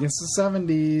 I think it's the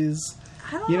 70s.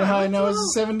 I don't You know how I It's know a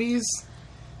it's the 70s?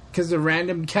 Because a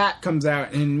random cat comes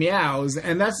out and meows,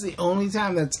 and that's the only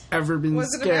time that's ever been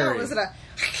Was it a scary. meow? Was it a...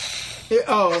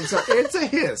 Oh, I'm sorry. It's a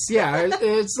hiss. Yeah,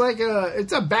 it's like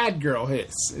it's a bad girl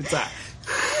hiss. It's a...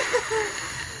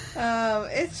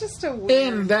 it's just a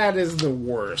weird... And that is the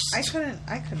worst. I couldn't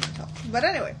tell. But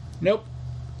anyway. Nope.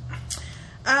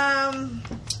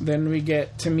 Then we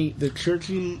get to meet the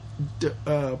churchy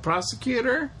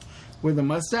prosecutor with a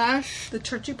mustache. The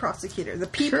churchy prosecutor. The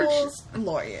people's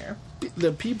lawyer.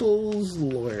 The people's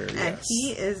lawyer, yes. And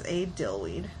he is a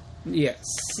dillweed. Yes.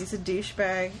 He's a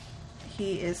douchebag.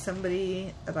 He is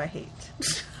somebody that I hate.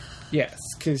 Yes,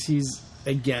 because he's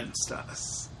against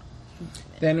us.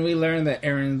 Then we learn that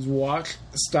Aaron's watch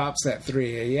stops at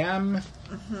 3 a.m.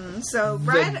 Mm-hmm. So,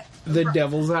 the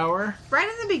devil's hour. Right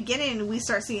in the beginning, we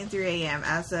start seeing 3 a.m.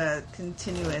 as a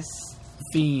continuous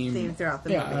theme throughout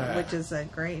the movie, which is a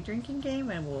great drinking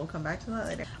game, and we'll come back to that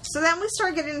later. So then we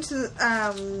start getting into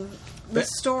the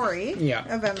story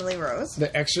of Emily Rose.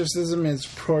 The exorcism is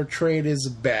portrayed as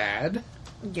bad.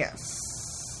 Yes.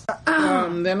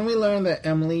 Then we learn that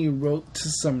Emily wrote to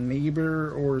some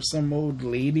neighbor or some old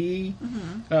lady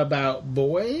about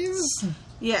boys.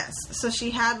 Yes. So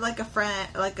she had like a friend,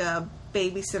 like a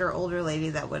babysitter, older lady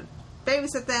that would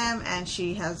babysit them, and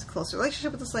she has a close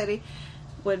relationship with this lady.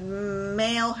 Would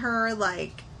mail her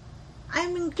like,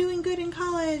 I'm doing good in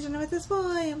college and I'm with this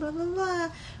boy and blah blah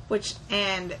blah.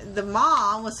 And the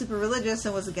mom was super religious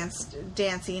and was against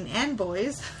dancing and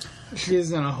boys.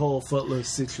 She's in a whole Footloose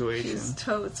situation. She's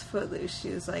totes Footloose. She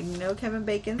was like, no Kevin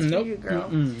Bacon's for you, girl.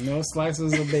 No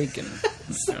slices of bacon.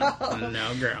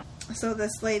 No, girl. So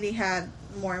this lady had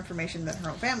more information than her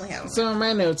own family had. So in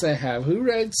my notes I have, who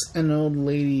writes an old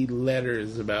lady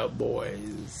letters about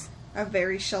boys? A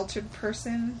very sheltered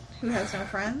person who has no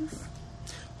friends.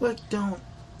 Look, don't...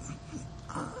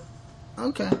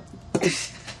 okay.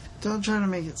 Don't try to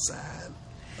make it sad.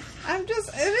 It is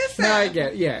sad. No, I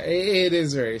get it. Yeah, it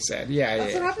is very sad. Yeah,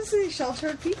 That's what happens to these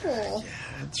sheltered people.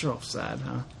 Yeah, it's real sad,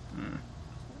 huh?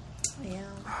 Yeah.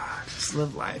 Just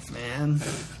live life, man.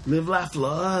 Live, laugh,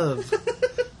 love.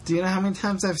 Do you know how many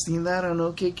times I've seen that on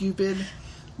OkCupid?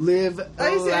 Live,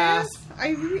 laugh. Are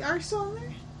you still on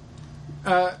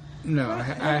there? No, I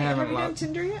haven't. Have you done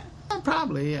Tinder yet?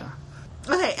 Probably, yeah.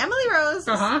 Okay, Emily Rose.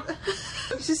 Uh-huh.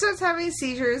 She starts having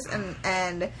seizures,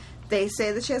 and they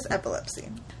say that she has epilepsy.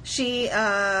 She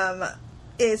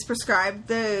is prescribed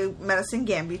the medicine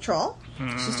Gambutrol.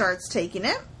 She starts taking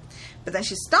it, but then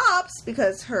she stops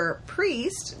because her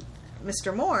priest,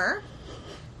 Mr. Moore,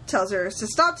 tells her to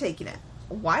stop taking it.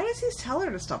 Why does he tell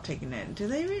her to stop taking it? Do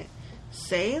they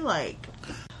say, like...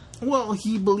 Well,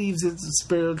 he believes it's a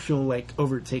spiritual, like,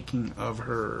 overtaking of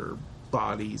her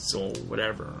body, soul,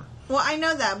 whatever. Well, I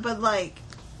know that, but, like,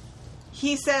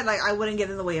 he said, like, I wouldn't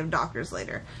get in the way of doctors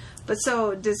later. But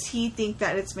so, does he think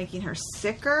that it's making her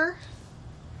sicker?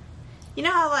 You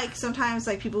know how, like, sometimes,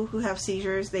 like, people who have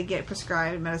seizures, they get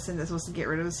prescribed medicine that's supposed to get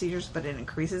rid of the seizures, but it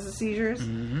increases the seizures?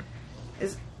 Mm-hmm.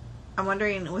 I'm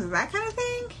wondering, was it that kind of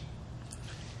thing?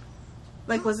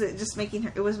 Like, was it just making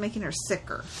her... It was making her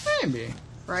sicker. Maybe.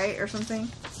 Right? Or something?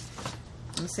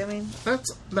 I'm assuming.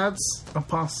 That's a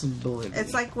possibility.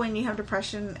 It's like when you have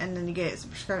depression and then you get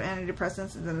prescribed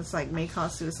antidepressants and then it's like may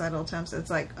cause suicidal attempts.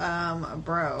 It's like,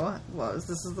 bro, this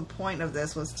is the point of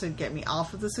this, was to get me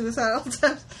off of the suicidal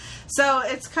attempts. So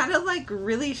it's kind of like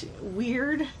really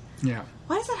weird. Yeah.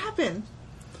 Why does that happen?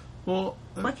 Well,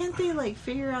 why can't they like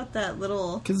figure out that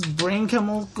little... Because brain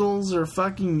chemicals are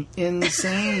fucking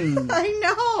insane. I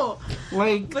know.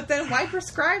 Like, but then why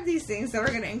prescribe these things that are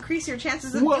going to increase your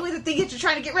chances of doing the thing that you're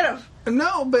trying to get rid of?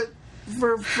 No, but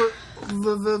for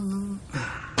the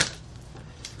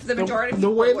majority of people,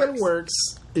 the way that it works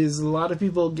is a lot of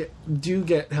people do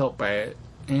get help by it,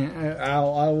 and I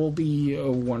will be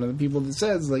one of the people that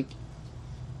says like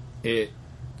it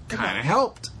kind of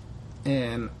helped.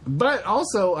 But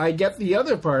also I get the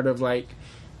other part of like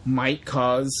might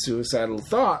cause suicidal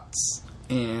thoughts,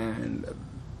 and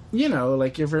you know,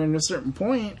 like if you're in a certain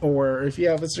point or if you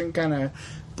have a certain kind of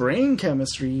brain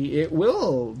chemistry, it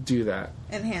will do that.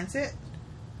 Enhance it?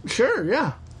 Sure,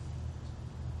 yeah.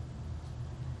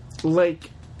 Like,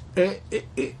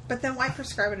 But then why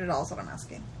prescribe it at all is what I'm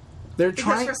asking. they're Because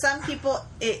trying... for some people,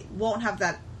 it won't have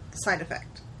that side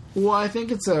effect. Well, I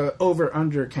think it's a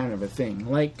over-under kind of a thing.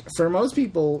 Like, for most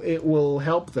people, it will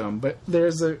help them, but there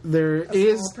is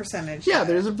Small percentage. Yeah,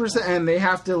 there's a percent, and they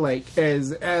have to, like,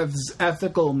 as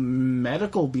ethical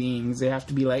medical beings, they have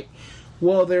to be like,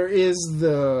 well, there is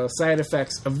the side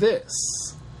effects of this.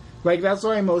 Like, that's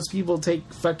why most people take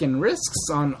fucking risks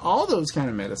on all those kind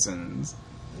of medicines.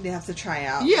 They have to try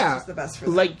out. Yeah, Which is the best for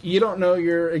them. like, you don't know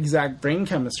your exact brain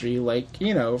chemistry. Like,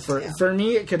 you know, for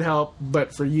me, it could help,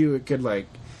 but for you, it could, like,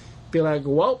 be like,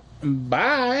 well,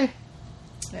 bye.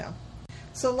 Yeah.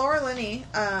 So Laura Linney,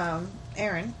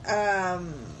 Erin,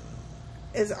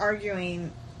 is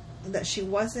arguing that she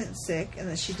wasn't sick and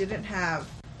that she didn't have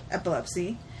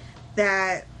epilepsy,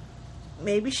 that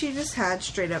maybe she just had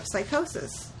straight up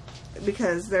psychosis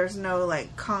because there's no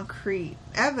like concrete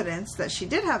evidence that she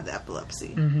did have the epilepsy.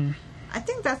 Mm-hmm. I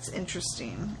think that's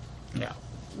interesting. Yeah.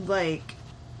 Like,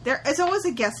 it's always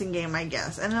a guessing game, I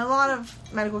guess. And in a lot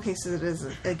of medical cases, it is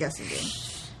a guessing game.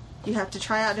 You have to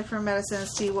try out different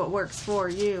medicines, see what works for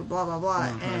you, blah, blah, blah.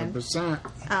 100%.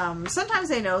 And sometimes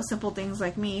they know simple things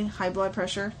like me, high blood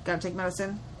pressure, gotta take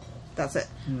medicine. That's it.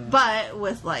 Yeah. But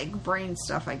with, like, brain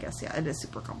stuff, I guess, yeah, it is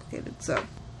super complicated. So,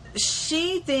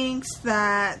 she thinks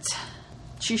that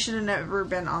she should have never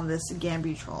been on this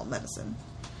Gambutrol medicine.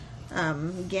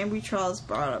 Gambutrol is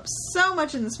brought up so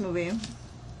much in this movie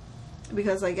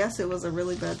because I guess it was a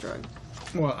really bad drug.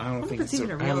 Well, I don't think it's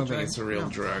a real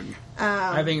drug.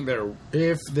 I think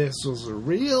if this was a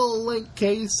real like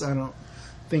case, I don't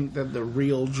think that the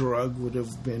real drug would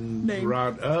have been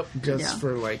brought up just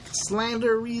for like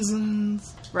slander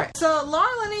reasons. Right. So Laura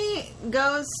Linney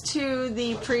goes to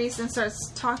the priest and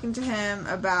starts talking to him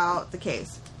about the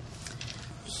case.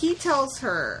 He tells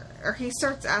her, or he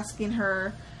starts asking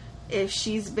her if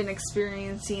she's been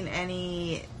experiencing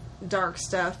any dark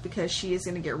stuff because she is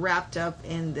going to get wrapped up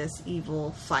in this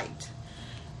evil fight.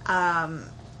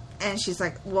 And she's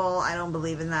like, well, I don't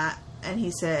believe in that. And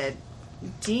he said,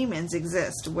 demons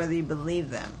exist whether you believe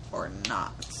them or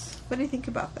not. What do you think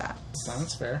about that?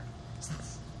 Sounds fair.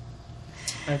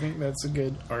 I think that's a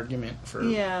good argument for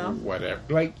whatever.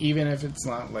 Like, even if it's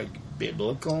not, like,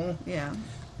 biblical. Yeah.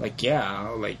 Like,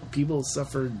 like, people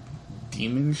suffer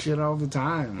demon shit all the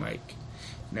time. Like,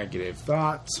 negative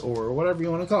thoughts or whatever you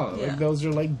want to call it. Yeah. Like, those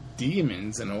are, like,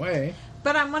 demons in a way.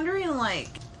 But I'm wondering, like,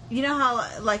 you know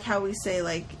how we say,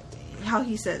 like, how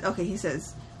he said, okay, he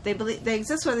says, they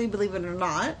exist whether you believe it or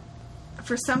not.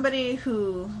 For somebody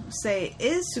who, say,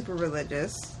 is super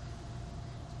religious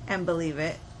and believe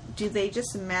it, do they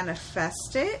just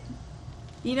manifest it?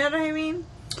 You know what I mean?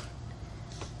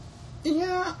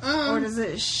 Yeah. Or does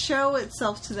it show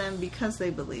itself to them because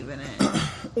they believe in it?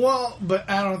 Well, but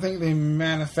I don't think they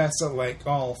manifest it like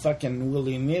all fucking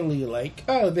willy-nilly, like,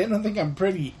 oh, they don't think I'm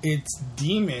pretty, it's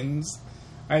demons.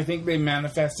 I think they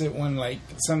manifest it when, like,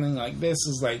 something like this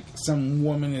is like some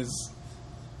woman is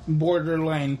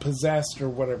borderline possessed or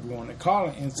whatever you want to call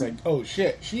it, and it's like, oh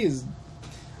shit, she is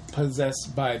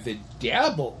possessed by the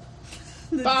devil.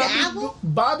 Devil?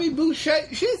 Bobby Boucher,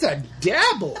 she's a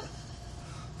devil.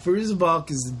 First of all,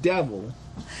 is the devil.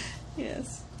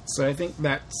 Yes. So I think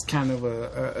that's kind of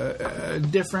a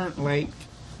different, like,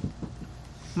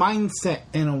 mindset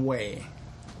in a way.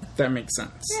 If that makes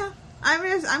sense. Yeah.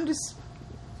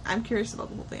 I'm curious about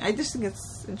the whole thing. I just think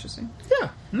it's interesting. Yeah.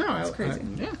 No, it's crazy.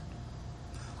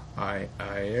 I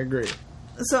agree.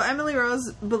 So Emily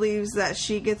Rose believes that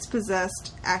she gets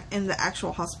possessed in the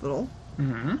actual hospital.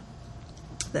 Mm-hmm.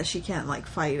 That she can't, like,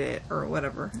 fight it or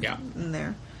whatever. Yeah. In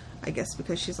there. I guess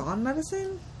because she's on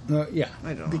medicine? Yeah.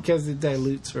 I don't know. Because it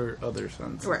dilutes her other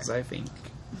senses, right. I think,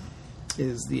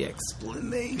 is the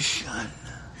explanation.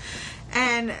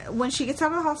 And when she gets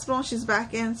out of the hospital, she's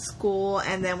back in school,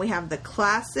 and then we have the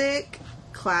classic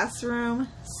classroom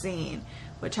scene,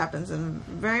 which happens in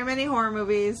very many horror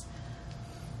movies.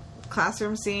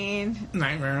 Classroom scene.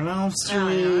 Nightmare on Elm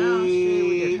Street.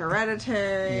 We did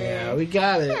Hereditary. Yeah, we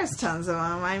got it. There's tons of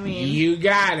them. I mean, you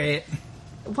got it.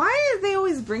 Why do they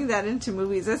always bring that into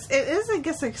movies? It is, I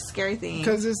guess, a scary thing.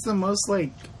 Because it's the most,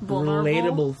 like,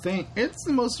 relatable thing. It's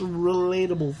the most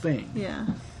relatable thing. Yeah.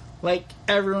 Like,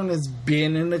 everyone has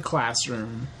been in the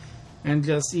classroom and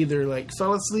just either, like,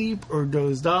 fell asleep or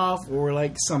dozed off or,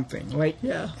 like, something. Like,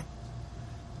 yeah.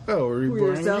 Oh, were you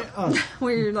boring it? Oh.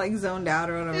 Where you're, like, zoned out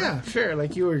or whatever. Yeah, sure,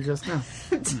 like you were just now.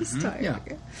 Just tired. Yeah.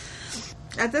 Okay.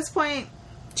 At this point,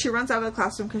 she runs out of the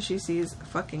classroom because she sees a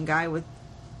fucking guy with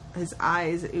his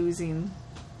eyes oozing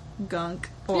gunk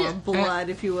or blood,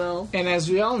 if you will. And as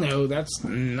we all know, that's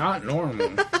not normal.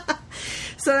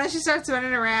 So then she starts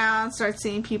running around, starts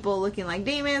seeing people looking like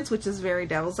demons, which is very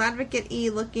devil's advocate-y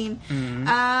looking.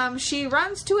 Mm-hmm. She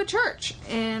runs to a church,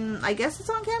 and I guess it's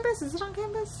on campus. Is it on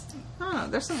campus? I don't know.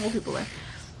 There's some old people there.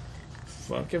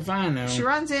 Fuck if I know. She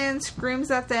runs in, screams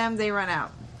at them, they run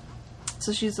out.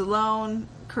 So she's alone,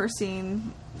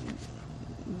 cursing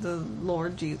the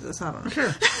Lord Jesus. I don't know.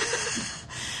 Sure.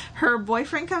 Her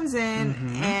boyfriend comes in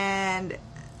Mm-hmm. and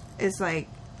is like,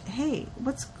 hey,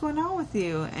 what's going on with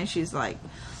you? And she's like,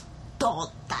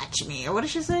 don't touch me. Or what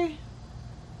does she say?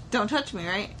 Don't touch me,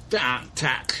 right? Don't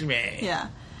touch me. Yeah.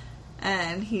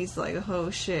 And he's like, oh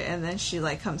shit. And then she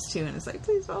like comes to and is like,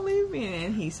 please don't leave me.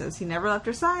 And he says he never left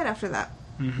her side after that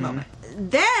moment.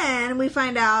 Then we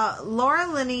find out Laura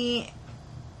Linney,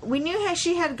 we knew how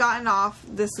she had gotten off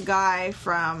this guy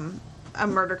from a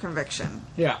murder conviction.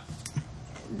 Yeah.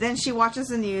 Then she watches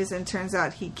the news and turns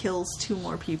out he kills 2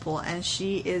 more people and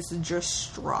she is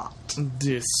distraught.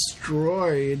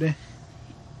 Destroyed.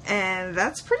 And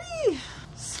that's pretty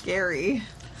scary.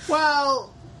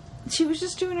 Well, She was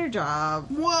just doing her job.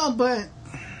 but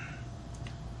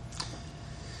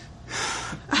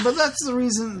that's the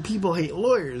reason people hate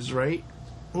lawyers, right?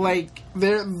 Like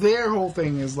their whole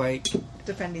thing is like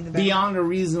Defending the bad beyond a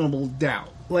reasonable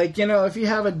doubt. Like, if you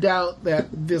have a doubt that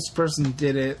this person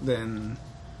did it, then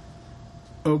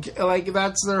okay, like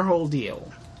that's their whole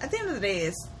deal. At the end of the day,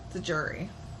 it's the jury.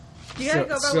 You gotta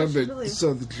go by what you believe.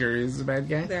 So the jury is the bad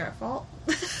guy. They're at fault.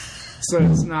 So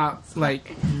it's not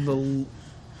like the.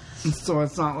 So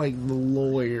it's not like the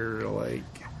lawyer like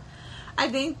I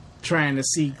think trying to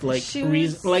seek like She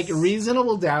was-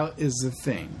 reasonable doubt is the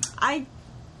thing.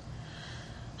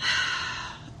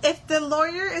 if the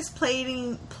lawyer is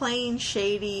playing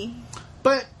shady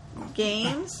But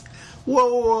games,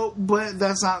 whoa, but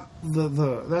that's not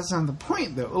that's not the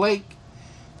point though. Like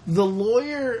the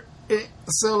lawyer,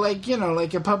 so like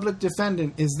like a public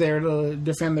defendant is there to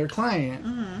defend their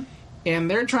client,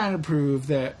 and they're trying to prove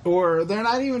that, or they're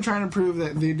not even trying to prove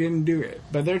that they didn't do it,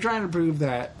 but they're trying to prove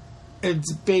that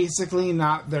it's basically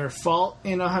not their fault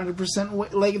in 100% way.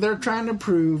 Like they're trying to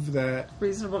prove that,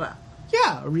 reasonable doubt.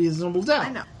 yeah, a reasonable doubt. I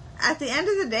know. At the end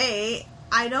of the day,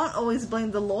 I don't always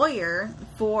blame the lawyer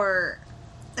for,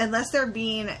 unless they're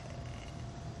being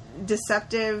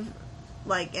deceptive,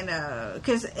 like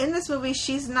because in this movie,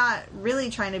 she's not really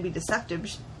trying to be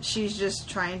deceptive. She's just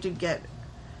trying to get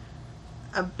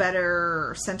a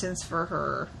better sentence for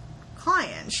her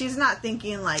client. She's not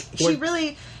thinking like,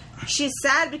 she's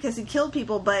sad because he killed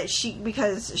people, but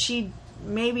because she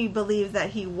maybe believed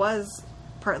that he was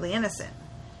partly innocent.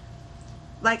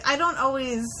 Like, I don't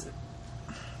always...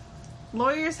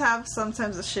 Lawyers have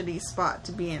sometimes a shitty spot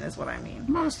to be in, is what I mean.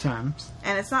 Most times.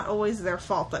 And it's not always their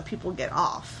fault that people get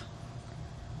off.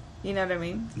 You know what I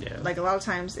mean? Yeah. Like, a lot of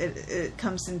times it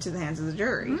comes into the hands of the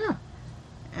jury. Yeah.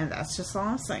 And that's just all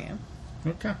I'm saying.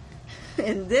 Okay.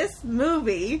 In this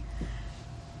movie,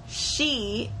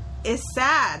 she is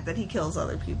sad that he kills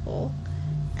other people.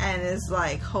 And is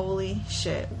like, holy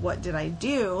shit, what did I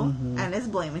do? And is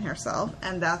blaming herself.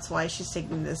 And that's why she's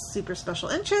taking this super special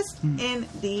interest in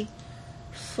the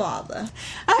father.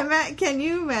 Can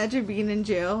you imagine being in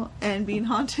jail and being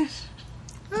haunted?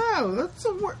 Oh, that's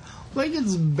a word. Like,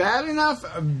 it's bad enough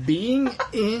being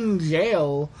in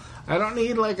jail. I don't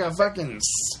need, like, a fucking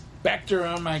specter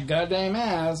on my goddamn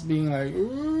ass being like,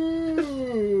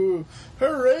 ooh,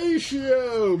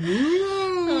 Horatio,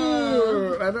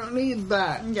 ooh. I don't need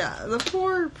that. Yeah, the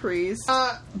poor priest.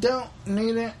 Don't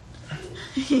need it.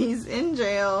 He's in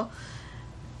jail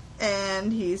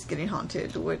and he's getting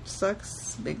haunted, which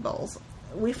sucks big balls.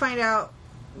 We find out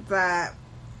that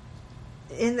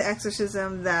in the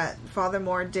exorcism that Father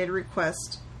Moore did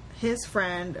request his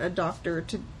friend, a doctor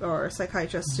or a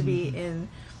psychiatrist, to be in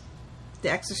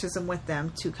the exorcism with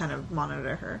them to kind of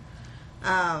monitor her.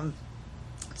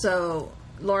 So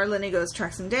Laura Linney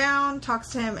tracks him down, talks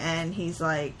to him, and he's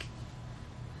like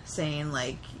saying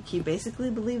like he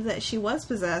basically believed that she was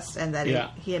possessed and that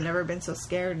he had never been so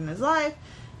scared in his life.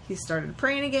 He started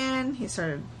praying again. He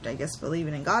started, I guess,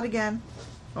 believing in God again,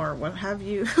 or what have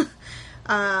you.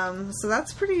 So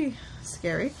that's pretty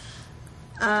scary.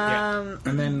 And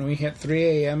then we hit 3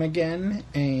 a.m. again,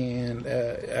 and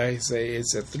I say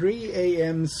it's a 3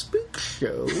 a.m. spook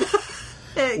show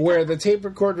where the tape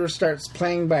recorder starts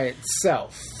playing by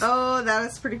itself. Oh, that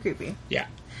is pretty creepy. Yeah.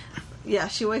 Yeah,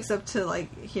 she wakes up to,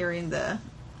 like, hearing the...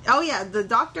 Oh, yeah, the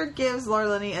doctor gives Laura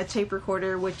Linney a tape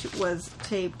recorder, which was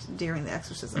taped during the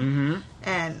exorcism.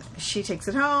 And she takes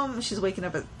it home. She's waking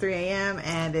up at 3 a.m.,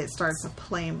 and it starts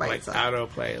playing by itself. Like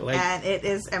autoplay. And it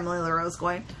is Emily LaRose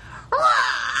going...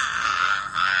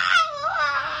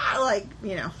 Like,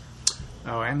 you know.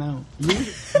 Oh, I know.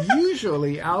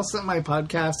 Usually, I'll set my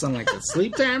podcast on like a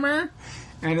sleep timer,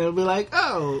 and it'll be like,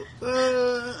 turn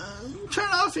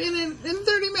off in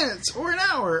 30 minutes, or an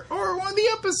hour, or when the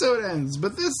episode ends.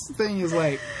 But this thing is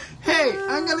like, hey,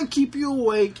 I'm going to keep you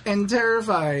awake and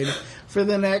terrified for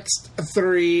the next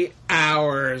 3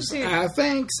 hours.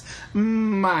 Thanks,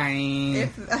 mine.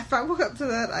 If I woke up to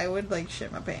that, I would, like,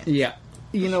 shit my pants. Yeah.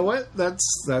 You know what?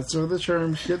 That's where the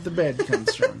term shit the bed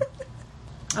comes from.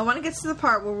 I want to get to the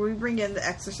part where we bring in the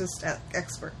exorcist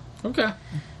expert. Okay.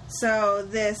 So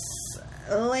this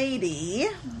lady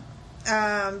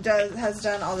has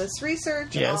done all this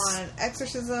research on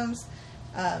exorcisms.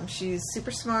 She's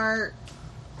super smart,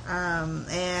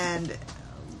 and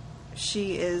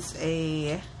she is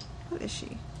what is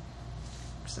she?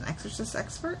 Just an exorcist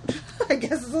expert, I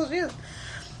guess is all she is.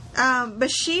 But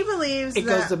she believes it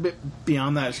goes a bit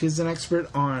beyond that. She's an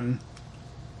expert on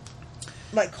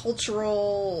like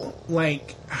cultural,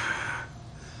 like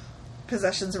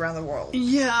possessions around the world.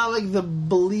 Yeah, like the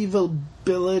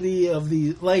believability of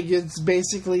the, like, it's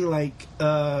basically like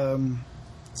the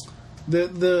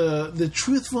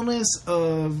truthfulness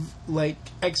of like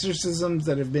exorcisms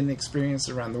that have been experienced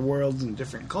around the world in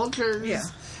different cultures. Yeah,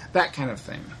 that kind of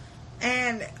thing.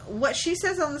 And what she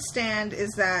says on the stand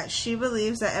is that she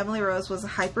believes that Emily Rose was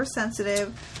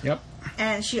hypersensitive. Yep.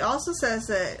 And she also says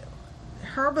that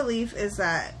her belief is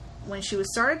that when she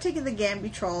started taking the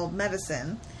Gambutrol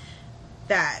medicine,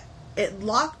 that it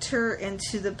locked her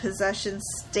into the possession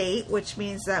state, which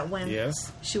means that when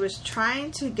she was trying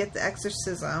to get the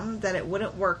exorcism, that it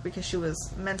wouldn't work because she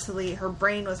was her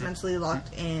brain was mentally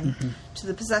locked in to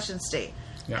the possession state.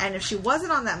 Yeah. And if she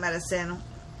wasn't on that medicine,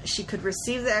 she could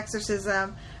receive the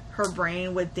exorcism, her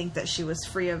brain would think that she was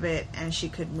free of it, and she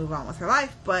could move on with her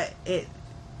life, but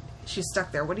she's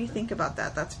stuck there. What do you think about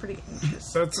that? That's pretty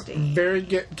interesting. That's very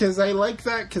good, because I like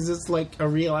that, because it's like a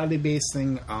reality-based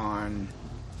thing on,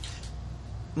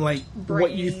 like, brain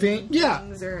what you think. Yeah.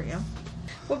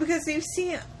 Well, because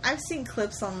I've seen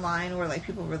clips online where, like,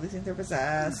 people really think they're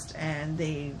possessed, and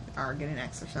they are getting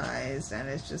exorcised, and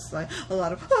it's just, like, a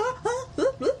lot of,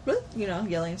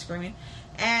 yelling and screaming.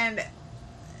 And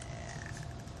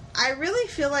I really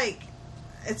feel like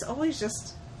it's always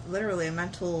just literally a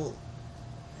mental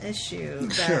issue.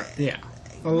 Sure, yeah.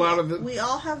 A lot of it. We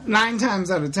all have... 9 times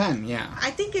out of 10, yeah.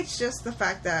 I think it's just the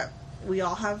fact that we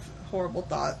all have horrible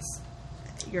thoughts.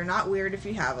 You're not weird if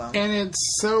you have them. And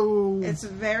it's a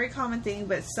very common thing,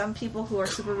 but some people who are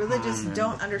super religious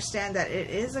don't understand that it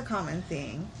is a common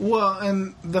thing. Well,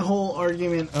 and the whole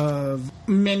argument of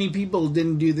many people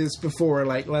didn't do this before,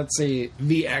 like, let's say,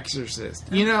 The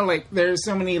Exorcist. You know, like, there's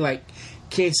so many, like,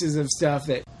 cases of stuff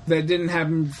that didn't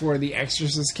happen before The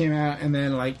Exorcist came out, and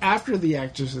then, like, after The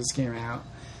Exorcist came out,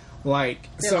 like,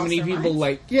 so many people,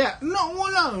 like,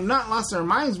 not lost their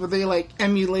minds, but they, like,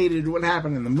 emulated what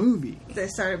happened in the movie. They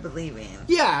started believing.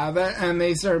 Yeah, and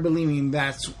they started believing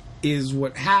is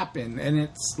what happened, and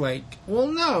it's like, well,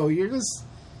 no, you're just,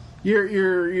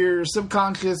 your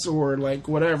subconscious or, like,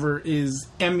 whatever is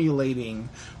emulating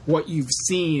what you've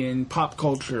seen in pop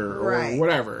culture or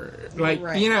whatever. Like,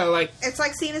 like... It's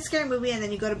like seeing a scary movie and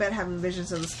then you go to bed having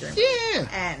visions of the scary movie. Yeah.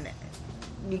 And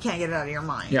you can't get it out of your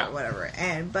mind or whatever.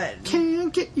 But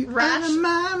can't get you out of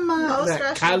my mind.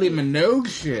 That Kylie Minogue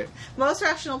shit. Most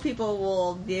rational people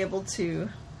will be able to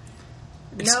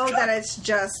know that it's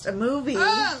just a movie.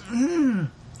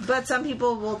 But some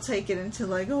people will take it into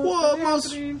like,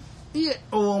 most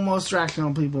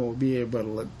rational people will be able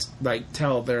to like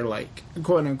tell their like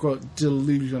quote unquote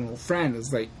delusional friend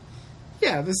is like,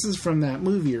 yeah, this is from that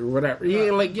movie or whatever. Right.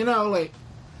 Yeah, like like.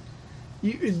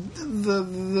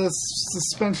 The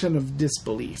suspension of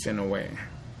disbelief in a way.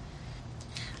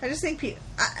 I just think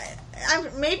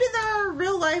maybe there are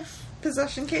real life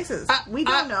possession cases. We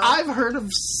don't know. I've heard of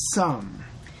some,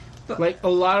 but, like a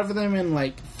lot of them in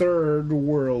like third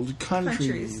world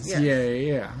countries. Yes.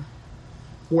 Yeah,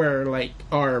 where like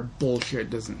our bullshit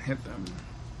doesn't hit them.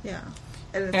 Yeah,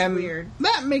 and it's weird.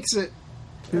 That makes it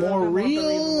more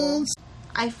real.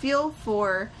 I feel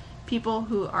for people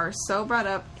who are so brought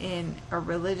up in a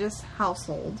religious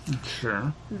household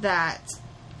that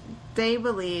they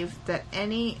believe that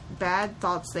any bad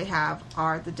thoughts they have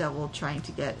are the devil trying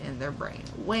to get in their brain.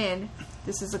 When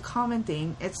this is a common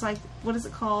thing. It's like, what is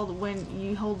it called when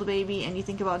you hold the baby and you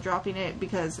think about dropping it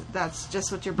because that's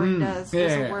just what your brain does?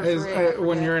 There's a word for it.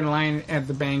 When you're in line at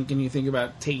the bank and you think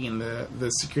about taking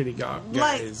the security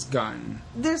guy's gun.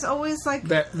 There's always like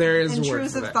there is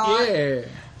intrusive thought. Yeah.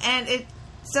 And it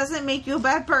doesn't make you a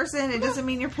bad person. It doesn't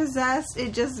mean you're possessed.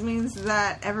 It just means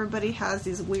that everybody has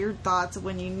these weird thoughts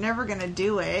when you're never going to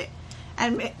do it.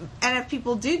 And if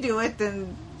people do it,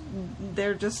 then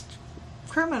they're just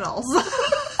criminals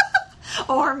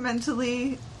or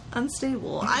mentally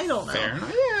unstable. I don't know. Fair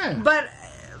enough. Yeah.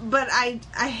 But I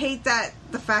hate that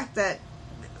the fact that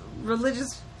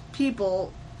religious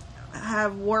people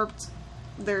have warped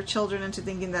their children into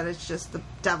thinking that it's just the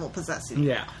devil possessing them.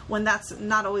 Yeah. When that's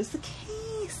not always the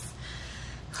case.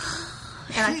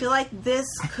 And I feel like this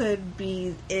could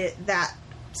be that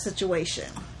situation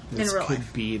in real life. This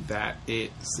could be that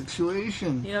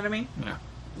situation. You know what I mean? Yeah.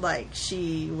 Like,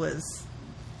 she was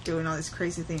doing all these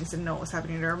crazy things and know what was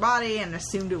happening to her body and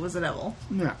assumed it was the devil.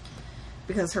 Yeah.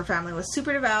 Because her family was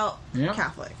super devout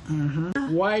Catholic.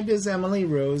 Mm-hmm. Why does Emily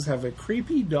Rose have a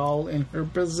creepy doll in her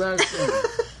possession?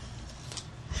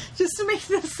 Just to make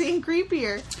the scene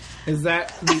creepier. Is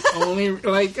that the only,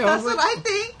 like... That's what I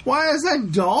think. Why is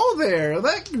that doll there?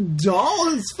 That doll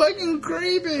is fucking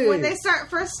creepy. When they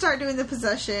first start doing the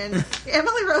possession,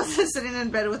 Emily Rose is sitting in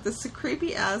bed with this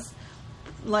creepy ass,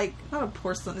 like, not a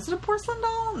porcelain. Is it a porcelain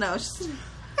doll? No, it's just...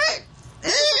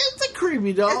 It's a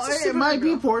creepy doll. It might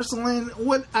be porcelain.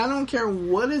 I don't care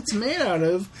what it's made out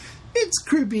of. It's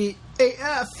creepy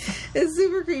AF. It's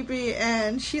super creepy,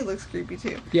 and she looks creepy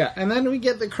too. Yeah, and then we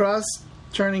get the cross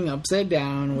turning upside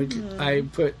down, which I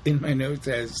put in my notes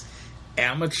as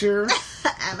amateur.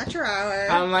 Amateur hour.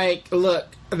 I'm like, look,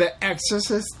 The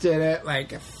Exorcist did it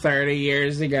like 30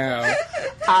 years ago.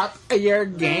 Up your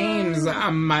games,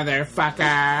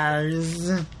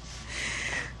 motherfuckers.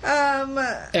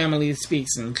 Emily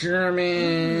speaks in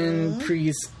German.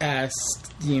 Priest asks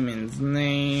demon's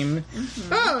name.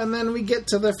 Oh, and then we get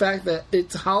to the fact that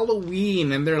it's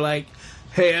Halloween, and they're like,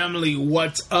 hey, Emily,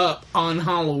 what's up on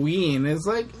Halloween? It's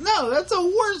like, no, that's a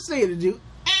worse day to do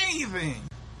anything.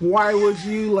 Why would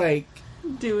you, like...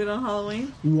 do it on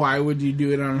Halloween? Why would you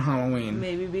do it on Halloween?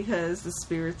 Maybe because the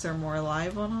spirits are more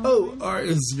alive on Halloween. Oh,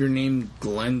 is your name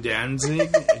Glenn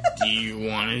Danzig? Do you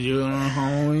want to do it on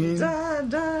Halloween? Die,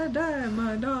 die, die,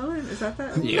 my darling. Is that?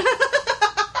 Yeah.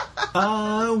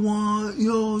 I want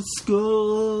your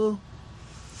skull.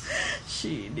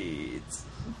 She needs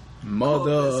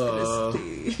mother.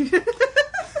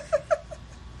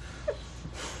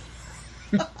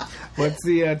 What's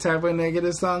the Typo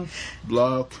Negative song?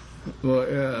 Block.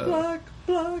 Block,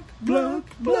 block, block,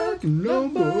 block,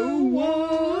 number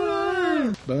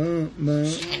one.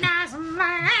 She doesn't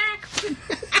like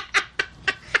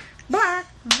black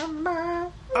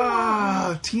number.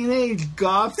 Ah, teenage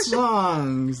goth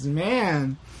songs,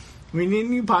 man. We need a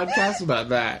new podcast about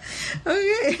that.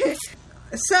 Okay,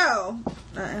 so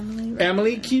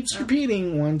Emily keeps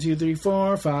repeating 1, 2, 3,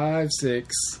 4, 5,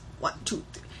 6. 1, 2,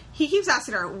 3. He keeps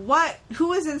asking her,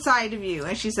 who is inside of you?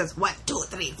 And she says, 1, 2,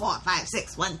 3, 4, 5,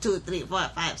 6. 1, 2, 3,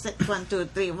 4, 5, 6. 1, 2,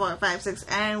 3, 4, 5, 6.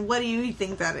 And what do you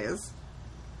think that is?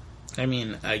 I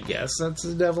mean, I guess that's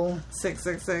the devil.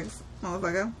 666.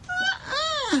 Motherfucker.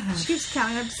 She keeps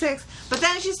counting up to 6. But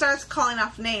then she starts calling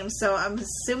off names. So I'm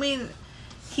assuming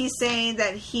he's saying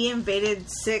that he invaded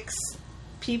 6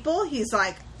 people. He's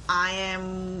like,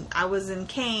 I was in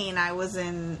Cain. I was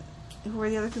in... Who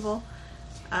were the other people?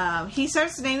 He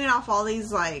starts naming off all these,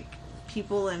 like,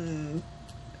 people in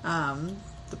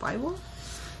the Bible.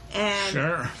 And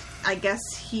sure. I guess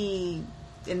he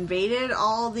invaded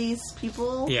all these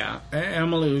people. Yeah.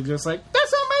 Emily was just like,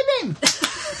 that's not my name!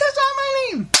 That's not my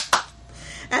name!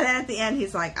 And then at the end,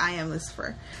 he's like, I am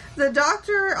Lucifer. The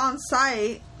doctor on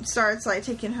site starts, like,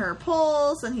 taking her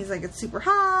pulse, and he's like, it's super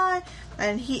high.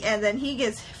 And then he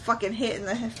gets fucking hit in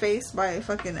the face by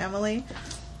fucking Emily.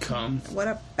 Come. What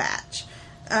a batch.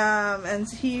 And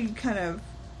he kind of,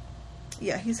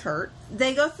 he's hurt.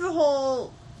 They go through the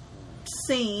whole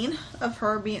scene of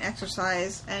her being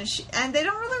exorcised, and they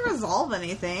don't really resolve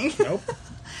anything. Nope.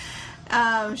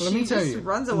 Let me tell you,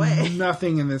 runs away.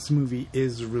 Nothing in this movie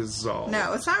is resolved.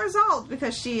 No, it's not resolved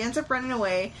because she ends up running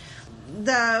away.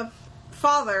 The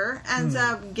father ends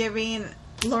up giving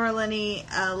Laura Linney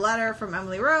a letter from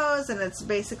Emily Rose, and it's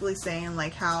basically saying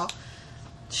like how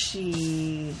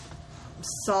she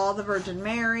saw the Virgin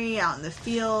Mary out in the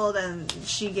field, and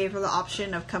she gave her the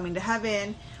option of coming to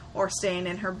heaven or staying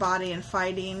in her body and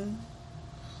fighting,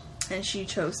 and she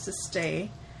chose to stay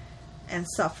and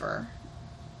suffer.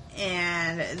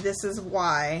 And this is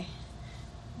why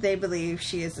they believe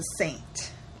she is a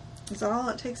saint. Is that all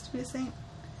it takes to be a saint?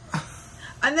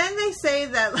 And then they say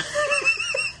that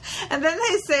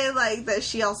that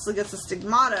she also gets a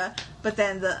stigmata, but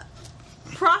then the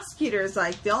prosecutor's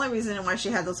like, the only reason why she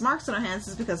had those marks on her hands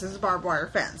is because there's a barbed wire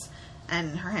fence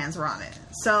and her hands were on it.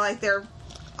 So like they're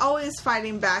always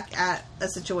fighting back at a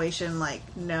situation like,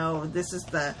 no, this is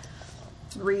the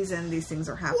reason these things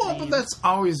are happening. Well, but that's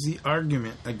always the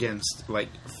argument against like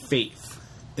faith,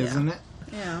 isn't it?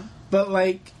 Yeah. But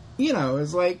like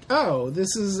it's like, oh,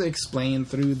 this is explained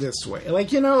through this way.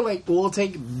 Like, like, we'll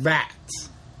take that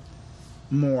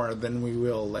more than we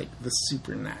will, like, the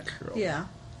supernatural. Yeah.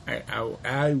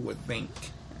 I would think.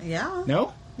 Yeah.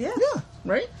 No? Yeah. Yeah,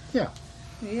 right? Yeah.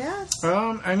 Yes.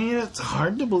 I mean, it's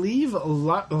hard to believe a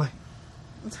lot, like...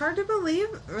 It's hard to believe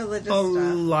religious a stuff.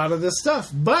 lot of this stuff.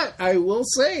 But I will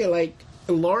say, like,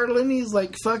 Laura Linney's,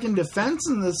 like, fucking defense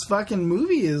in this fucking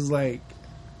movie is, like...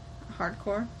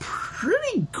 Hardcore.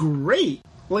 Pretty great.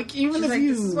 Like, even She's if like,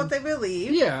 you... this is what they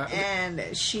believe. Yeah. And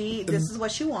this is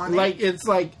what she wanted. Like, it's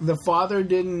like the father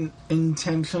didn't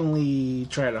intentionally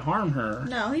try to harm her.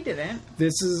 No, he didn't.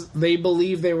 They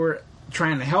believe they were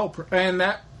trying to help her. And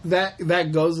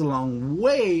that goes a long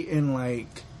way in,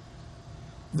 like...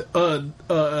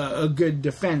 a good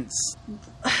defense.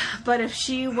 But if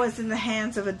she was in the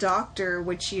hands of a doctor,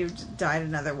 would she have died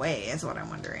another way, is what I'm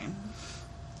wondering.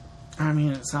 I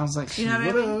mean, it sounds like she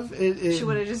would have. She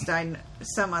would have just died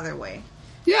some other way.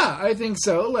 Yeah, I think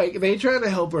so. Like, they try to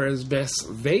help her as best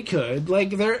they could.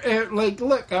 Like,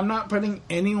 look, I'm not putting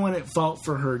anyone at fault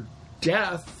for her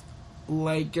death.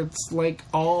 Like, it's like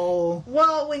all...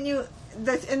 Well, in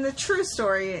the true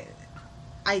story...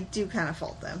 I do kind of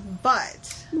fault them,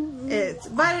 but it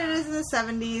is in the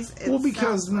 70s. Well,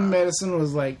 because the medicine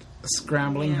was like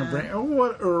scrambling her brain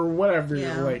or whatever,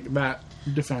 like that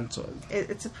defense was.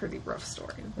 It's a pretty rough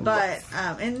story, but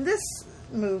in this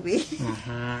movie,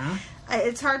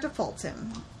 it's hard to fault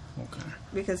him. Okay,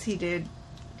 because he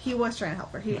was trying to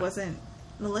help her. He wasn't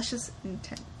malicious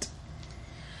intent,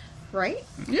 right?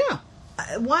 Yeah.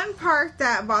 One part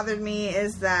that bothered me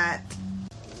is that.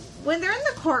 When they're in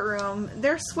the courtroom,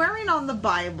 they're swearing on the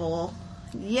Bible,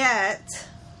 yet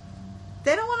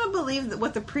they don't want to believe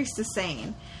what the priest is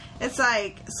saying. It's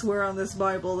like, swear on this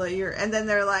Bible that you're... And then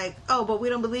they're like, oh, but we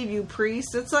don't believe you,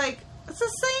 priest. It's like, it's the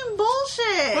same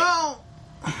bullshit. Well,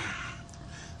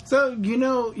 so,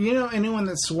 anyone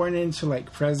that's sworn into,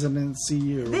 like,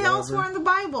 presidency or They all swear on the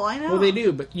Bible, I know. Well, they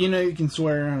do, but, you can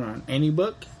swear on any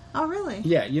book. Oh, really?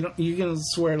 Yeah, you can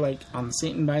swear, like, on the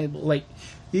Satan Bible, like...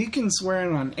 You can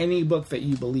swear on any book that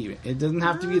you believe in. It doesn't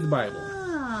have to be the Bible.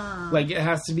 Like, it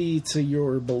has to be to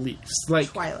your beliefs.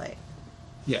 Like Twilight.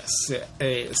 Yes,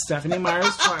 Stephanie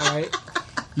Meyer's Twilight.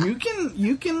 You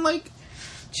can like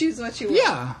choose what you want.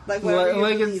 Yeah, like whatever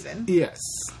you believe in. Yes.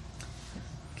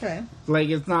 Okay. Like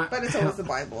it's not, but it's always the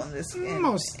Bible in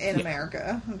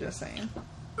America. I'm just saying.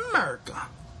 America.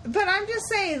 But I'm just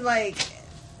saying, like.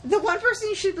 The one person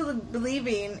you should be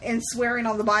believing and swearing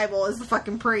on the Bible is the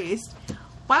fucking priest.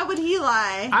 Why would he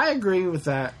lie? I agree with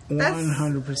that 100%. You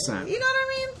know what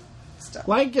I mean? Stuff.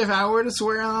 Like, if I were to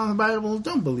swear on the Bible,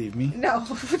 don't believe me. No,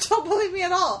 don't believe me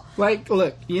at all. Like,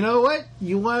 look, you know what?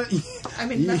 You want... I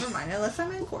mean, never mind, unless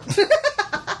I'm in court.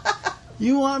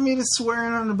 You want me to swear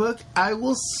in on a book? I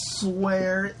will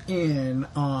swear in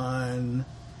on...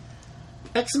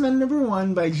 X-Men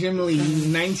 #1 by Jim Lee,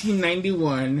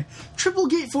 1991. Triple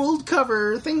gatefold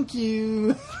cover. Thank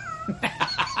you.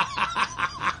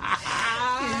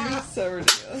 So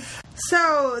ridiculous.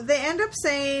 So they end up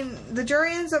saying the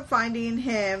jury ends up finding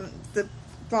him, the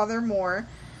Father Moore,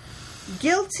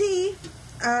 guilty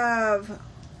of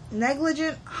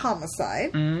negligent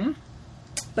homicide,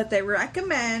 but they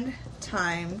recommend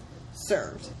time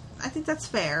served. I think that's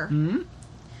fair.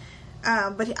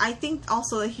 But I think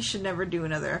also that he should never do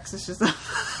another exorcism.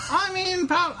 I mean,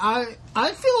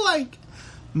 I feel like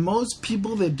most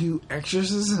people that do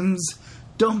exorcisms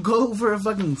don't go for a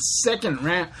fucking second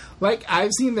round. Like,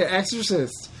 I've seen The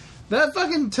Exorcist. That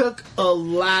fucking took a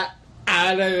lot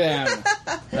out of them.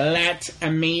 Let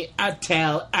me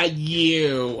tell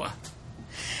you.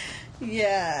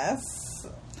 Yes.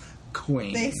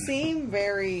 Queen. They seem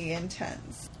very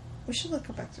intense. We should look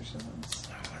up exorcisms.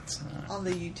 On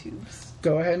the YouTubes.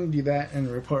 Go ahead and do that and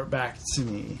report back to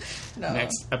me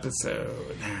next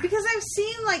episode. Because I've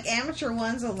seen like amateur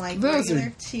ones on like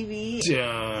regular TV,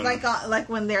 like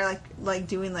when they're like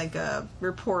doing like a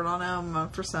report on them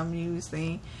for some news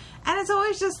thing, and it's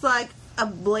always just like a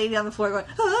lady on the floor going,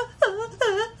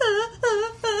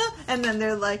 and then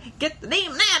they're like, "Get the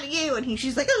demon out of you," and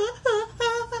she's like,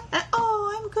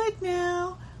 "Oh, I'm good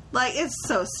now." Like, it's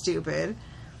so stupid.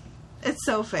 It's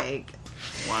so fake.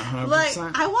 100%. Like,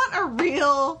 I want a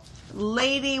real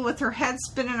lady with her head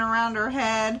spinning around her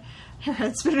head. Her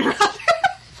head spinning around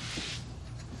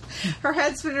her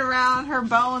head spinning around, her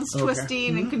bones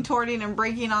twisting and contorting and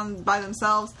breaking on by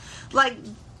themselves. Like,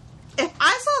 if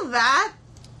I saw that,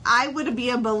 I would be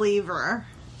a believer.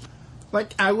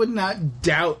 Like, I would not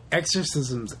doubt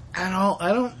exorcisms at all.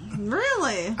 I don't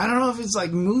know if it's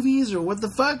like movies or what the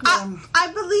fuck.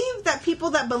 I believe that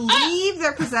people that believe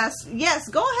they're possessed, yes,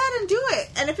 go ahead and do it.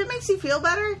 And if it makes you feel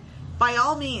better, by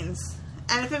all means.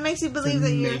 And if it makes you believe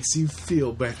that makes you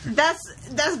feel better. That's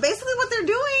basically what they're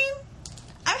doing.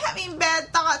 I'm having bad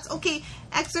thoughts. Okay,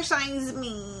 exercise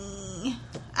me.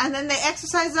 And then they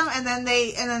exercise them, and then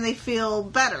they feel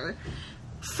better.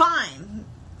 Fine.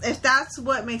 If that's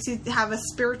what makes you have a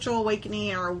spiritual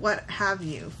awakening or what have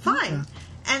you, fine. Okay.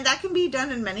 And that can be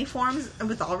done in many forms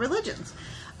with all religions.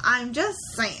 I'm just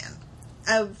saying,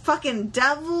 a fucking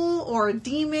devil or a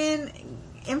demon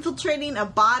infiltrating a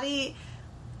body,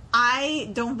 I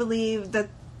don't believe that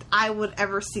I would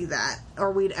ever see that,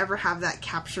 or we'd ever have that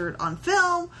captured on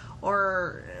film,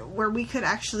 or where we could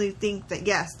actually think that,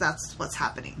 yes, that's what's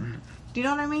happening. Mm. Do you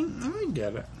know what I mean? I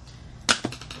get it.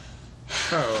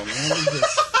 Oh, man, we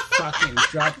just fucking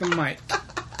dropped the mic.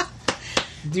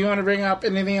 Do you want to bring up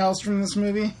anything else from this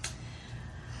movie?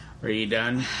 Are you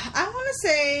done? I want to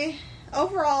say,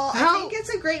 overall, I think it's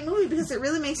a great movie because it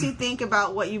really makes you think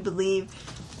about what you believe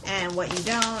and what you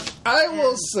don't. I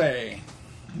will say,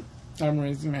 I'm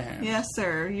raising my hand. Yes,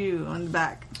 sir. You on the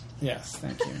back. Yes,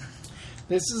 thank you.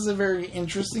 This is a very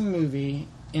interesting movie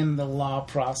in the law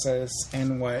process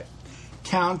and what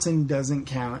counts and doesn't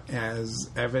count as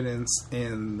evidence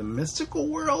in the mystical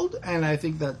world, and I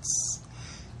think that's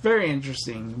very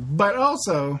interesting. But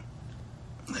also,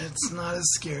 it's not as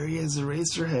scary as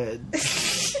Eraserhead.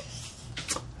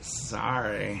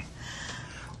 Sorry.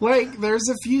 Like, there's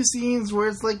a few scenes where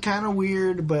it's, like, kind of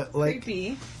weird, but, like...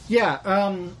 Creepy. Yeah,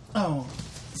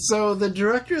 so the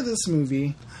director of this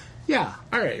movie... Yeah,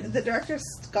 alright. The director,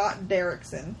 Scott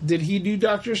Derrickson. Did he do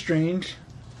Doctor Strange?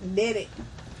 Did it.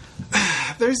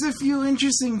 There's a few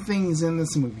interesting things in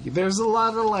this movie. There's a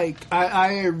lot of, like...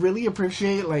 I really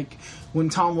appreciate, like, when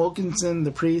Tom Wilkinson,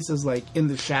 the priest, is, like, in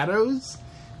the shadows.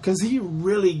 Because he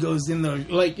really goes in the...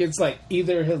 Like, it's, like,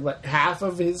 either his, like, half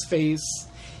of his face...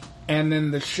 And then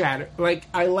the shadow. Like,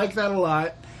 I like that a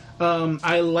lot.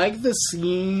 I like the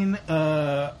scene,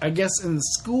 I guess, in the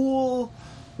school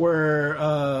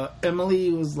where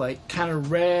Emily was, like, kind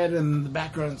of red and the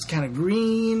background's kind of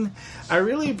green. I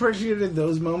really appreciated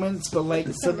those moments, but, like...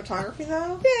 The cinematography,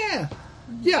 though? Yeah.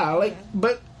 Yeah, like,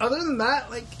 but other than that,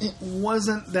 like, it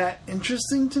wasn't that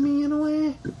interesting to me in a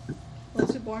way.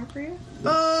 Was it boring for you?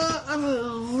 A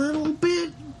little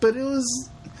bit, but it was...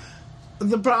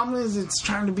 The problem is it's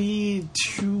trying to be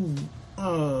too,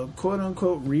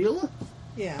 quote-unquote, real.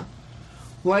 Yeah.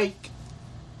 Like,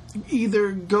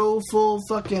 either go full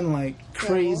fucking, like,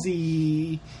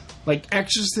 crazy, like,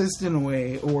 Exorcist in a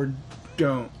way, or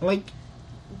don't. Like...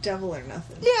 Devil or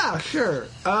nothing. Yeah, sure.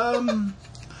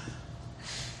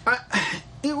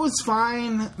 It was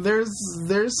fine. There's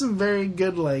some very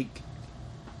good, like...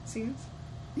 Scenes?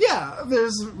 Yeah,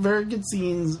 there's very good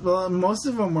scenes. Well, most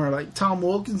of them are like Tom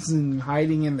Wilkinson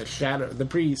hiding in the shadow, the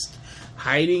priest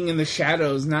hiding in the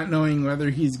shadows, not knowing whether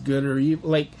he's good or evil.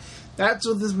 Like, that's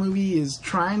what this movie is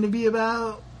trying to be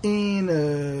about in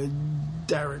a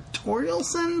directorial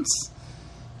sense.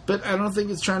 But I don't think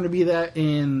it's trying to be that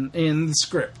in the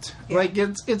script. Yeah. Like,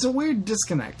 it's a weird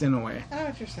disconnect in a way. I know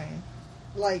what you're saying.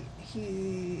 Like,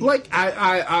 Like,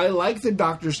 I like the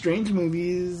Doctor Strange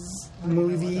movie.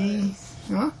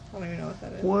 Huh? I don't even know what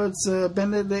that is. Well, it's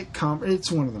Benedict Cumberbatch.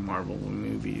 It's one of the Marvel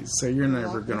movies, so you're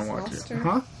never going to watch Monster? It.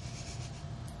 Huh?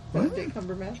 Benedict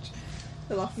Cumberbatch.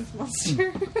 The Loch Ness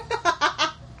Monster.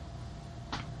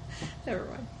 Never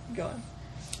mind. Go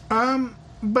on.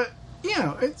 But, you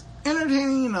know, it's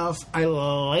entertaining enough. I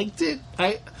liked it.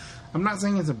 I'm not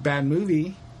saying it's a bad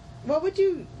movie. What would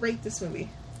you rate this movie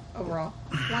overall?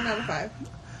 1 out of 5.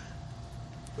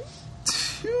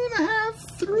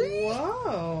 2.5, 3.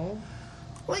 Whoa.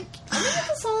 Like, I think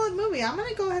it's a solid movie. I'm going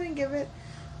to go ahead and give it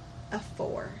a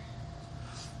 4.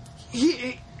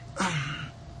 It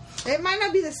might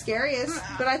not be the scariest,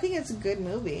 but I think it's a good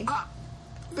movie.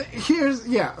 That's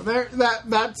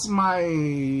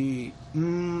my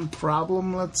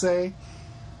problem, let's say.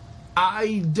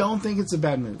 I don't think it's a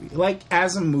bad movie. Like,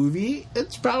 as a movie,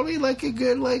 it's probably like a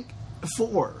good, like,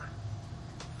 4.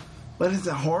 But as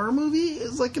a horror movie,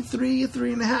 it's like a 3, a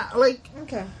 3.5. Like,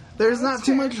 okay. There's not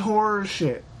too much horror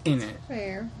shit in it.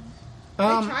 Fair. They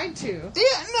tried to.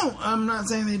 Yeah, no, I'm not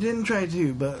saying they didn't try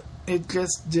to, but it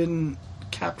just didn't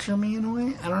capture me in a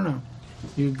way. I don't know.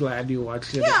 You glad you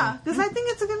watched it? Yeah, because I think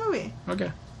it's a good movie.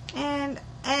 Okay. And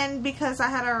because I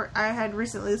had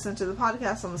recently listened to the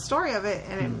podcast on the story of it,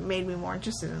 and it made me more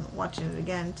interested in watching it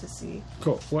again to see.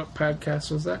 Cool. What podcast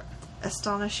was that?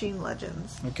 Astonishing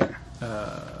Legends. Okay.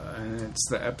 And it's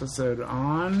the episode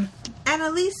on...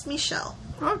 Annalise Michel.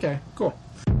 Okay, cool.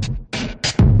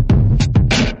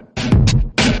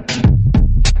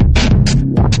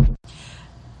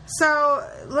 So,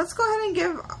 let's go ahead and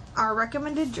give our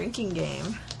recommended drinking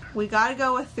game. We gotta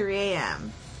go with 3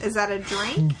 a.m. Is that a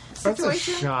drink situation? That's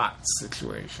a shot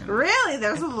situation. Really?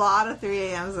 There's a lot of 3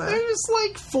 a.m.s though. There's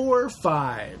like 4 or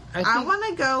 5. I want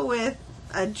to go with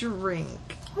a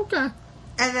drink. Okay.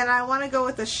 And then I want to go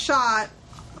with a shot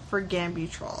for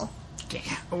Gambutrol.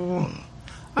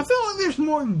 I feel like there's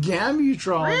more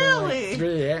Gambutrol Really? than like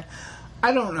 3 a.m.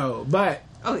 I don't know, but...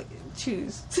 Oh,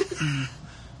 choose.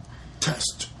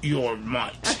 Test your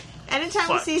might. Anytime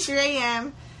you see 3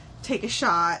 a.m., take a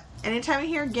shot. Anytime you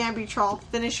hear Gambutrol,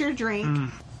 finish your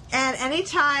drink. And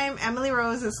anytime Emily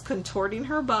Rose is contorting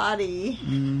her body,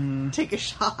 take a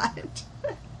shot.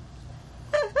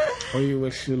 Or you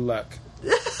wish you luck.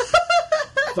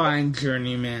 Fine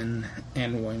journeymen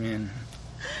and women.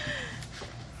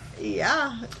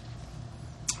 Yeah.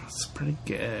 That's pretty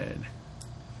good.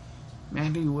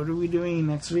 Mandy, what are we doing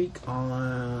next week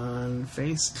on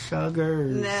Face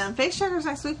Chuggers? Then Face Chuggers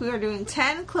next week, we are doing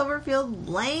 10 Cloverfield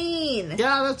Lane.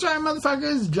 Yeah, that's right,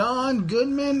 motherfuckers. John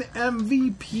Goodman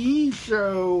MVP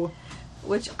show.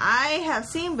 Which I have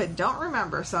seen but don't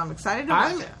remember, so I'm excited to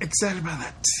watch I'm it. excited about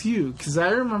that too, because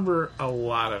I remember a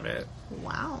lot of it.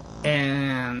 Wow.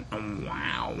 And,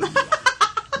 wow.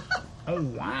 Oh,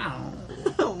 wow.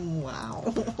 Oh,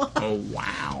 wow. Oh,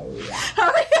 wow.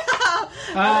 Hurry up!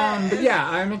 But yeah,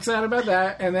 I'm excited about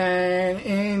that. And then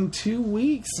in 2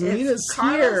 weeks, meet us here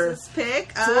Carlos's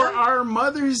pick for our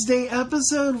Mother's Day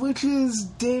episode, which is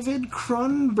David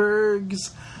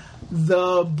Cronenberg's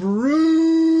The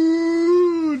Brood.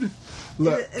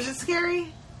 Look, Is it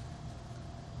scary?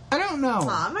 I don't know. Oh,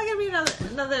 I'm not gonna be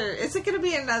another. Is it gonna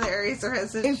be another Aries or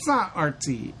has it? It's not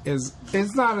artsy. It's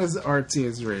not as artsy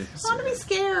as Ray. I want to be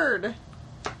scared.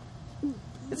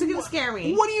 Is it gonna scare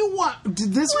me? What do you want?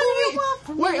 Did this What do movie? you want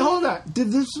from Wait, me? hold on.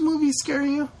 Did this movie scare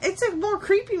you? It's a more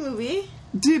creepy movie.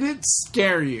 Did it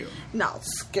scare you? Not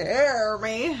scare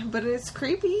me, but it's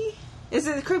creepy. Is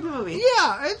it a creepy movie?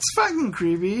 Yeah, it's fucking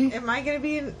creepy. Am I gonna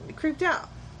be creeped out?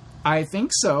 I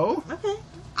think so. Okay.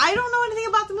 I don't know anything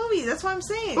about the movie. That's what I'm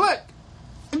saying. Look,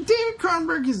 David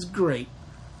Cronenberg is great.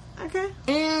 Okay.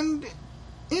 And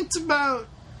it's about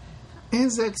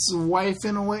his ex-wife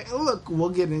in a way. Look, we'll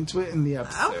get into it in the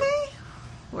episode. Okay.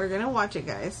 We're gonna watch it,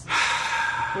 guys.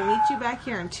 We'll meet you back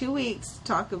here in 2 weeks to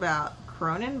talk about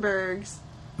Cronenberg's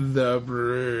The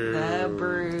Brood. The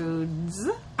Broods.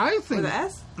 I think... With an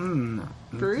S? No.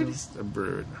 Brood? Just a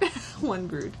brood. One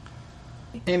brood.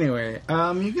 Anyway,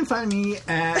 you can find me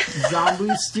at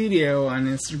Zombie Studio on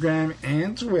Instagram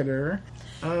and Twitter.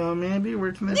 Mandy,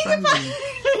 where can I find you?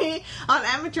 Me on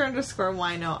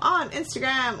amateur_wino on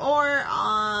Instagram or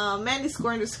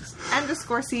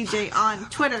Mandy__CJ on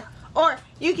Twitter. Or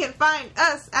you can find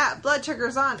us at Blood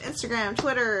Chuggers on Instagram,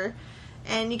 Twitter.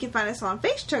 And you can find us on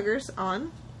Face Chuggers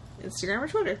on Instagram or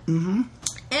Twitter. Mm-hmm.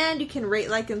 And you can rate,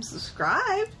 like, and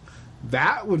subscribe.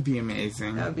 That would be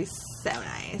amazing. That would be so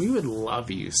nice. We would love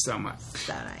you so much.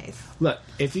 So nice. Look,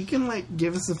 if you can, like,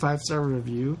 give us a 5-star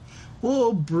review,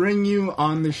 we'll bring you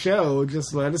on the show.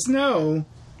 Just let us know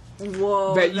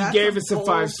Whoa, that you that's gave us a bold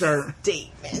 5-star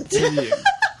statement. review.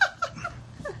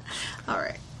 All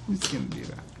right. Who's going to do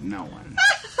that? No one.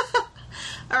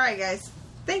 All right, guys.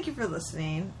 Thank you for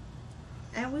listening.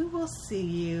 And we will see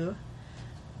you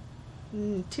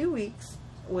in 2 weeks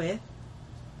with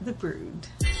The Brood.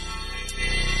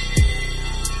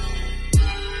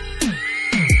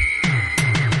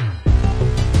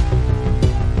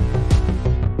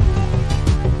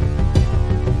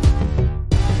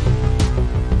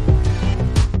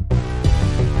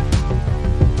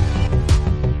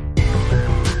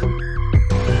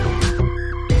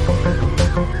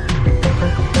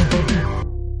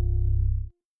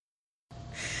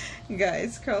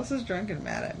 Guys, Carlos is drunk and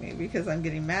mad at me because I'm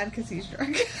getting mad because he's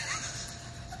drunk.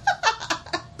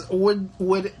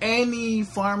 Would any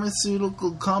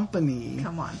pharmaceutical company...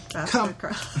 Come on. That's Come-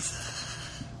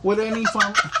 Carlos. Would any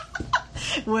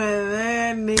With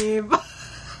any...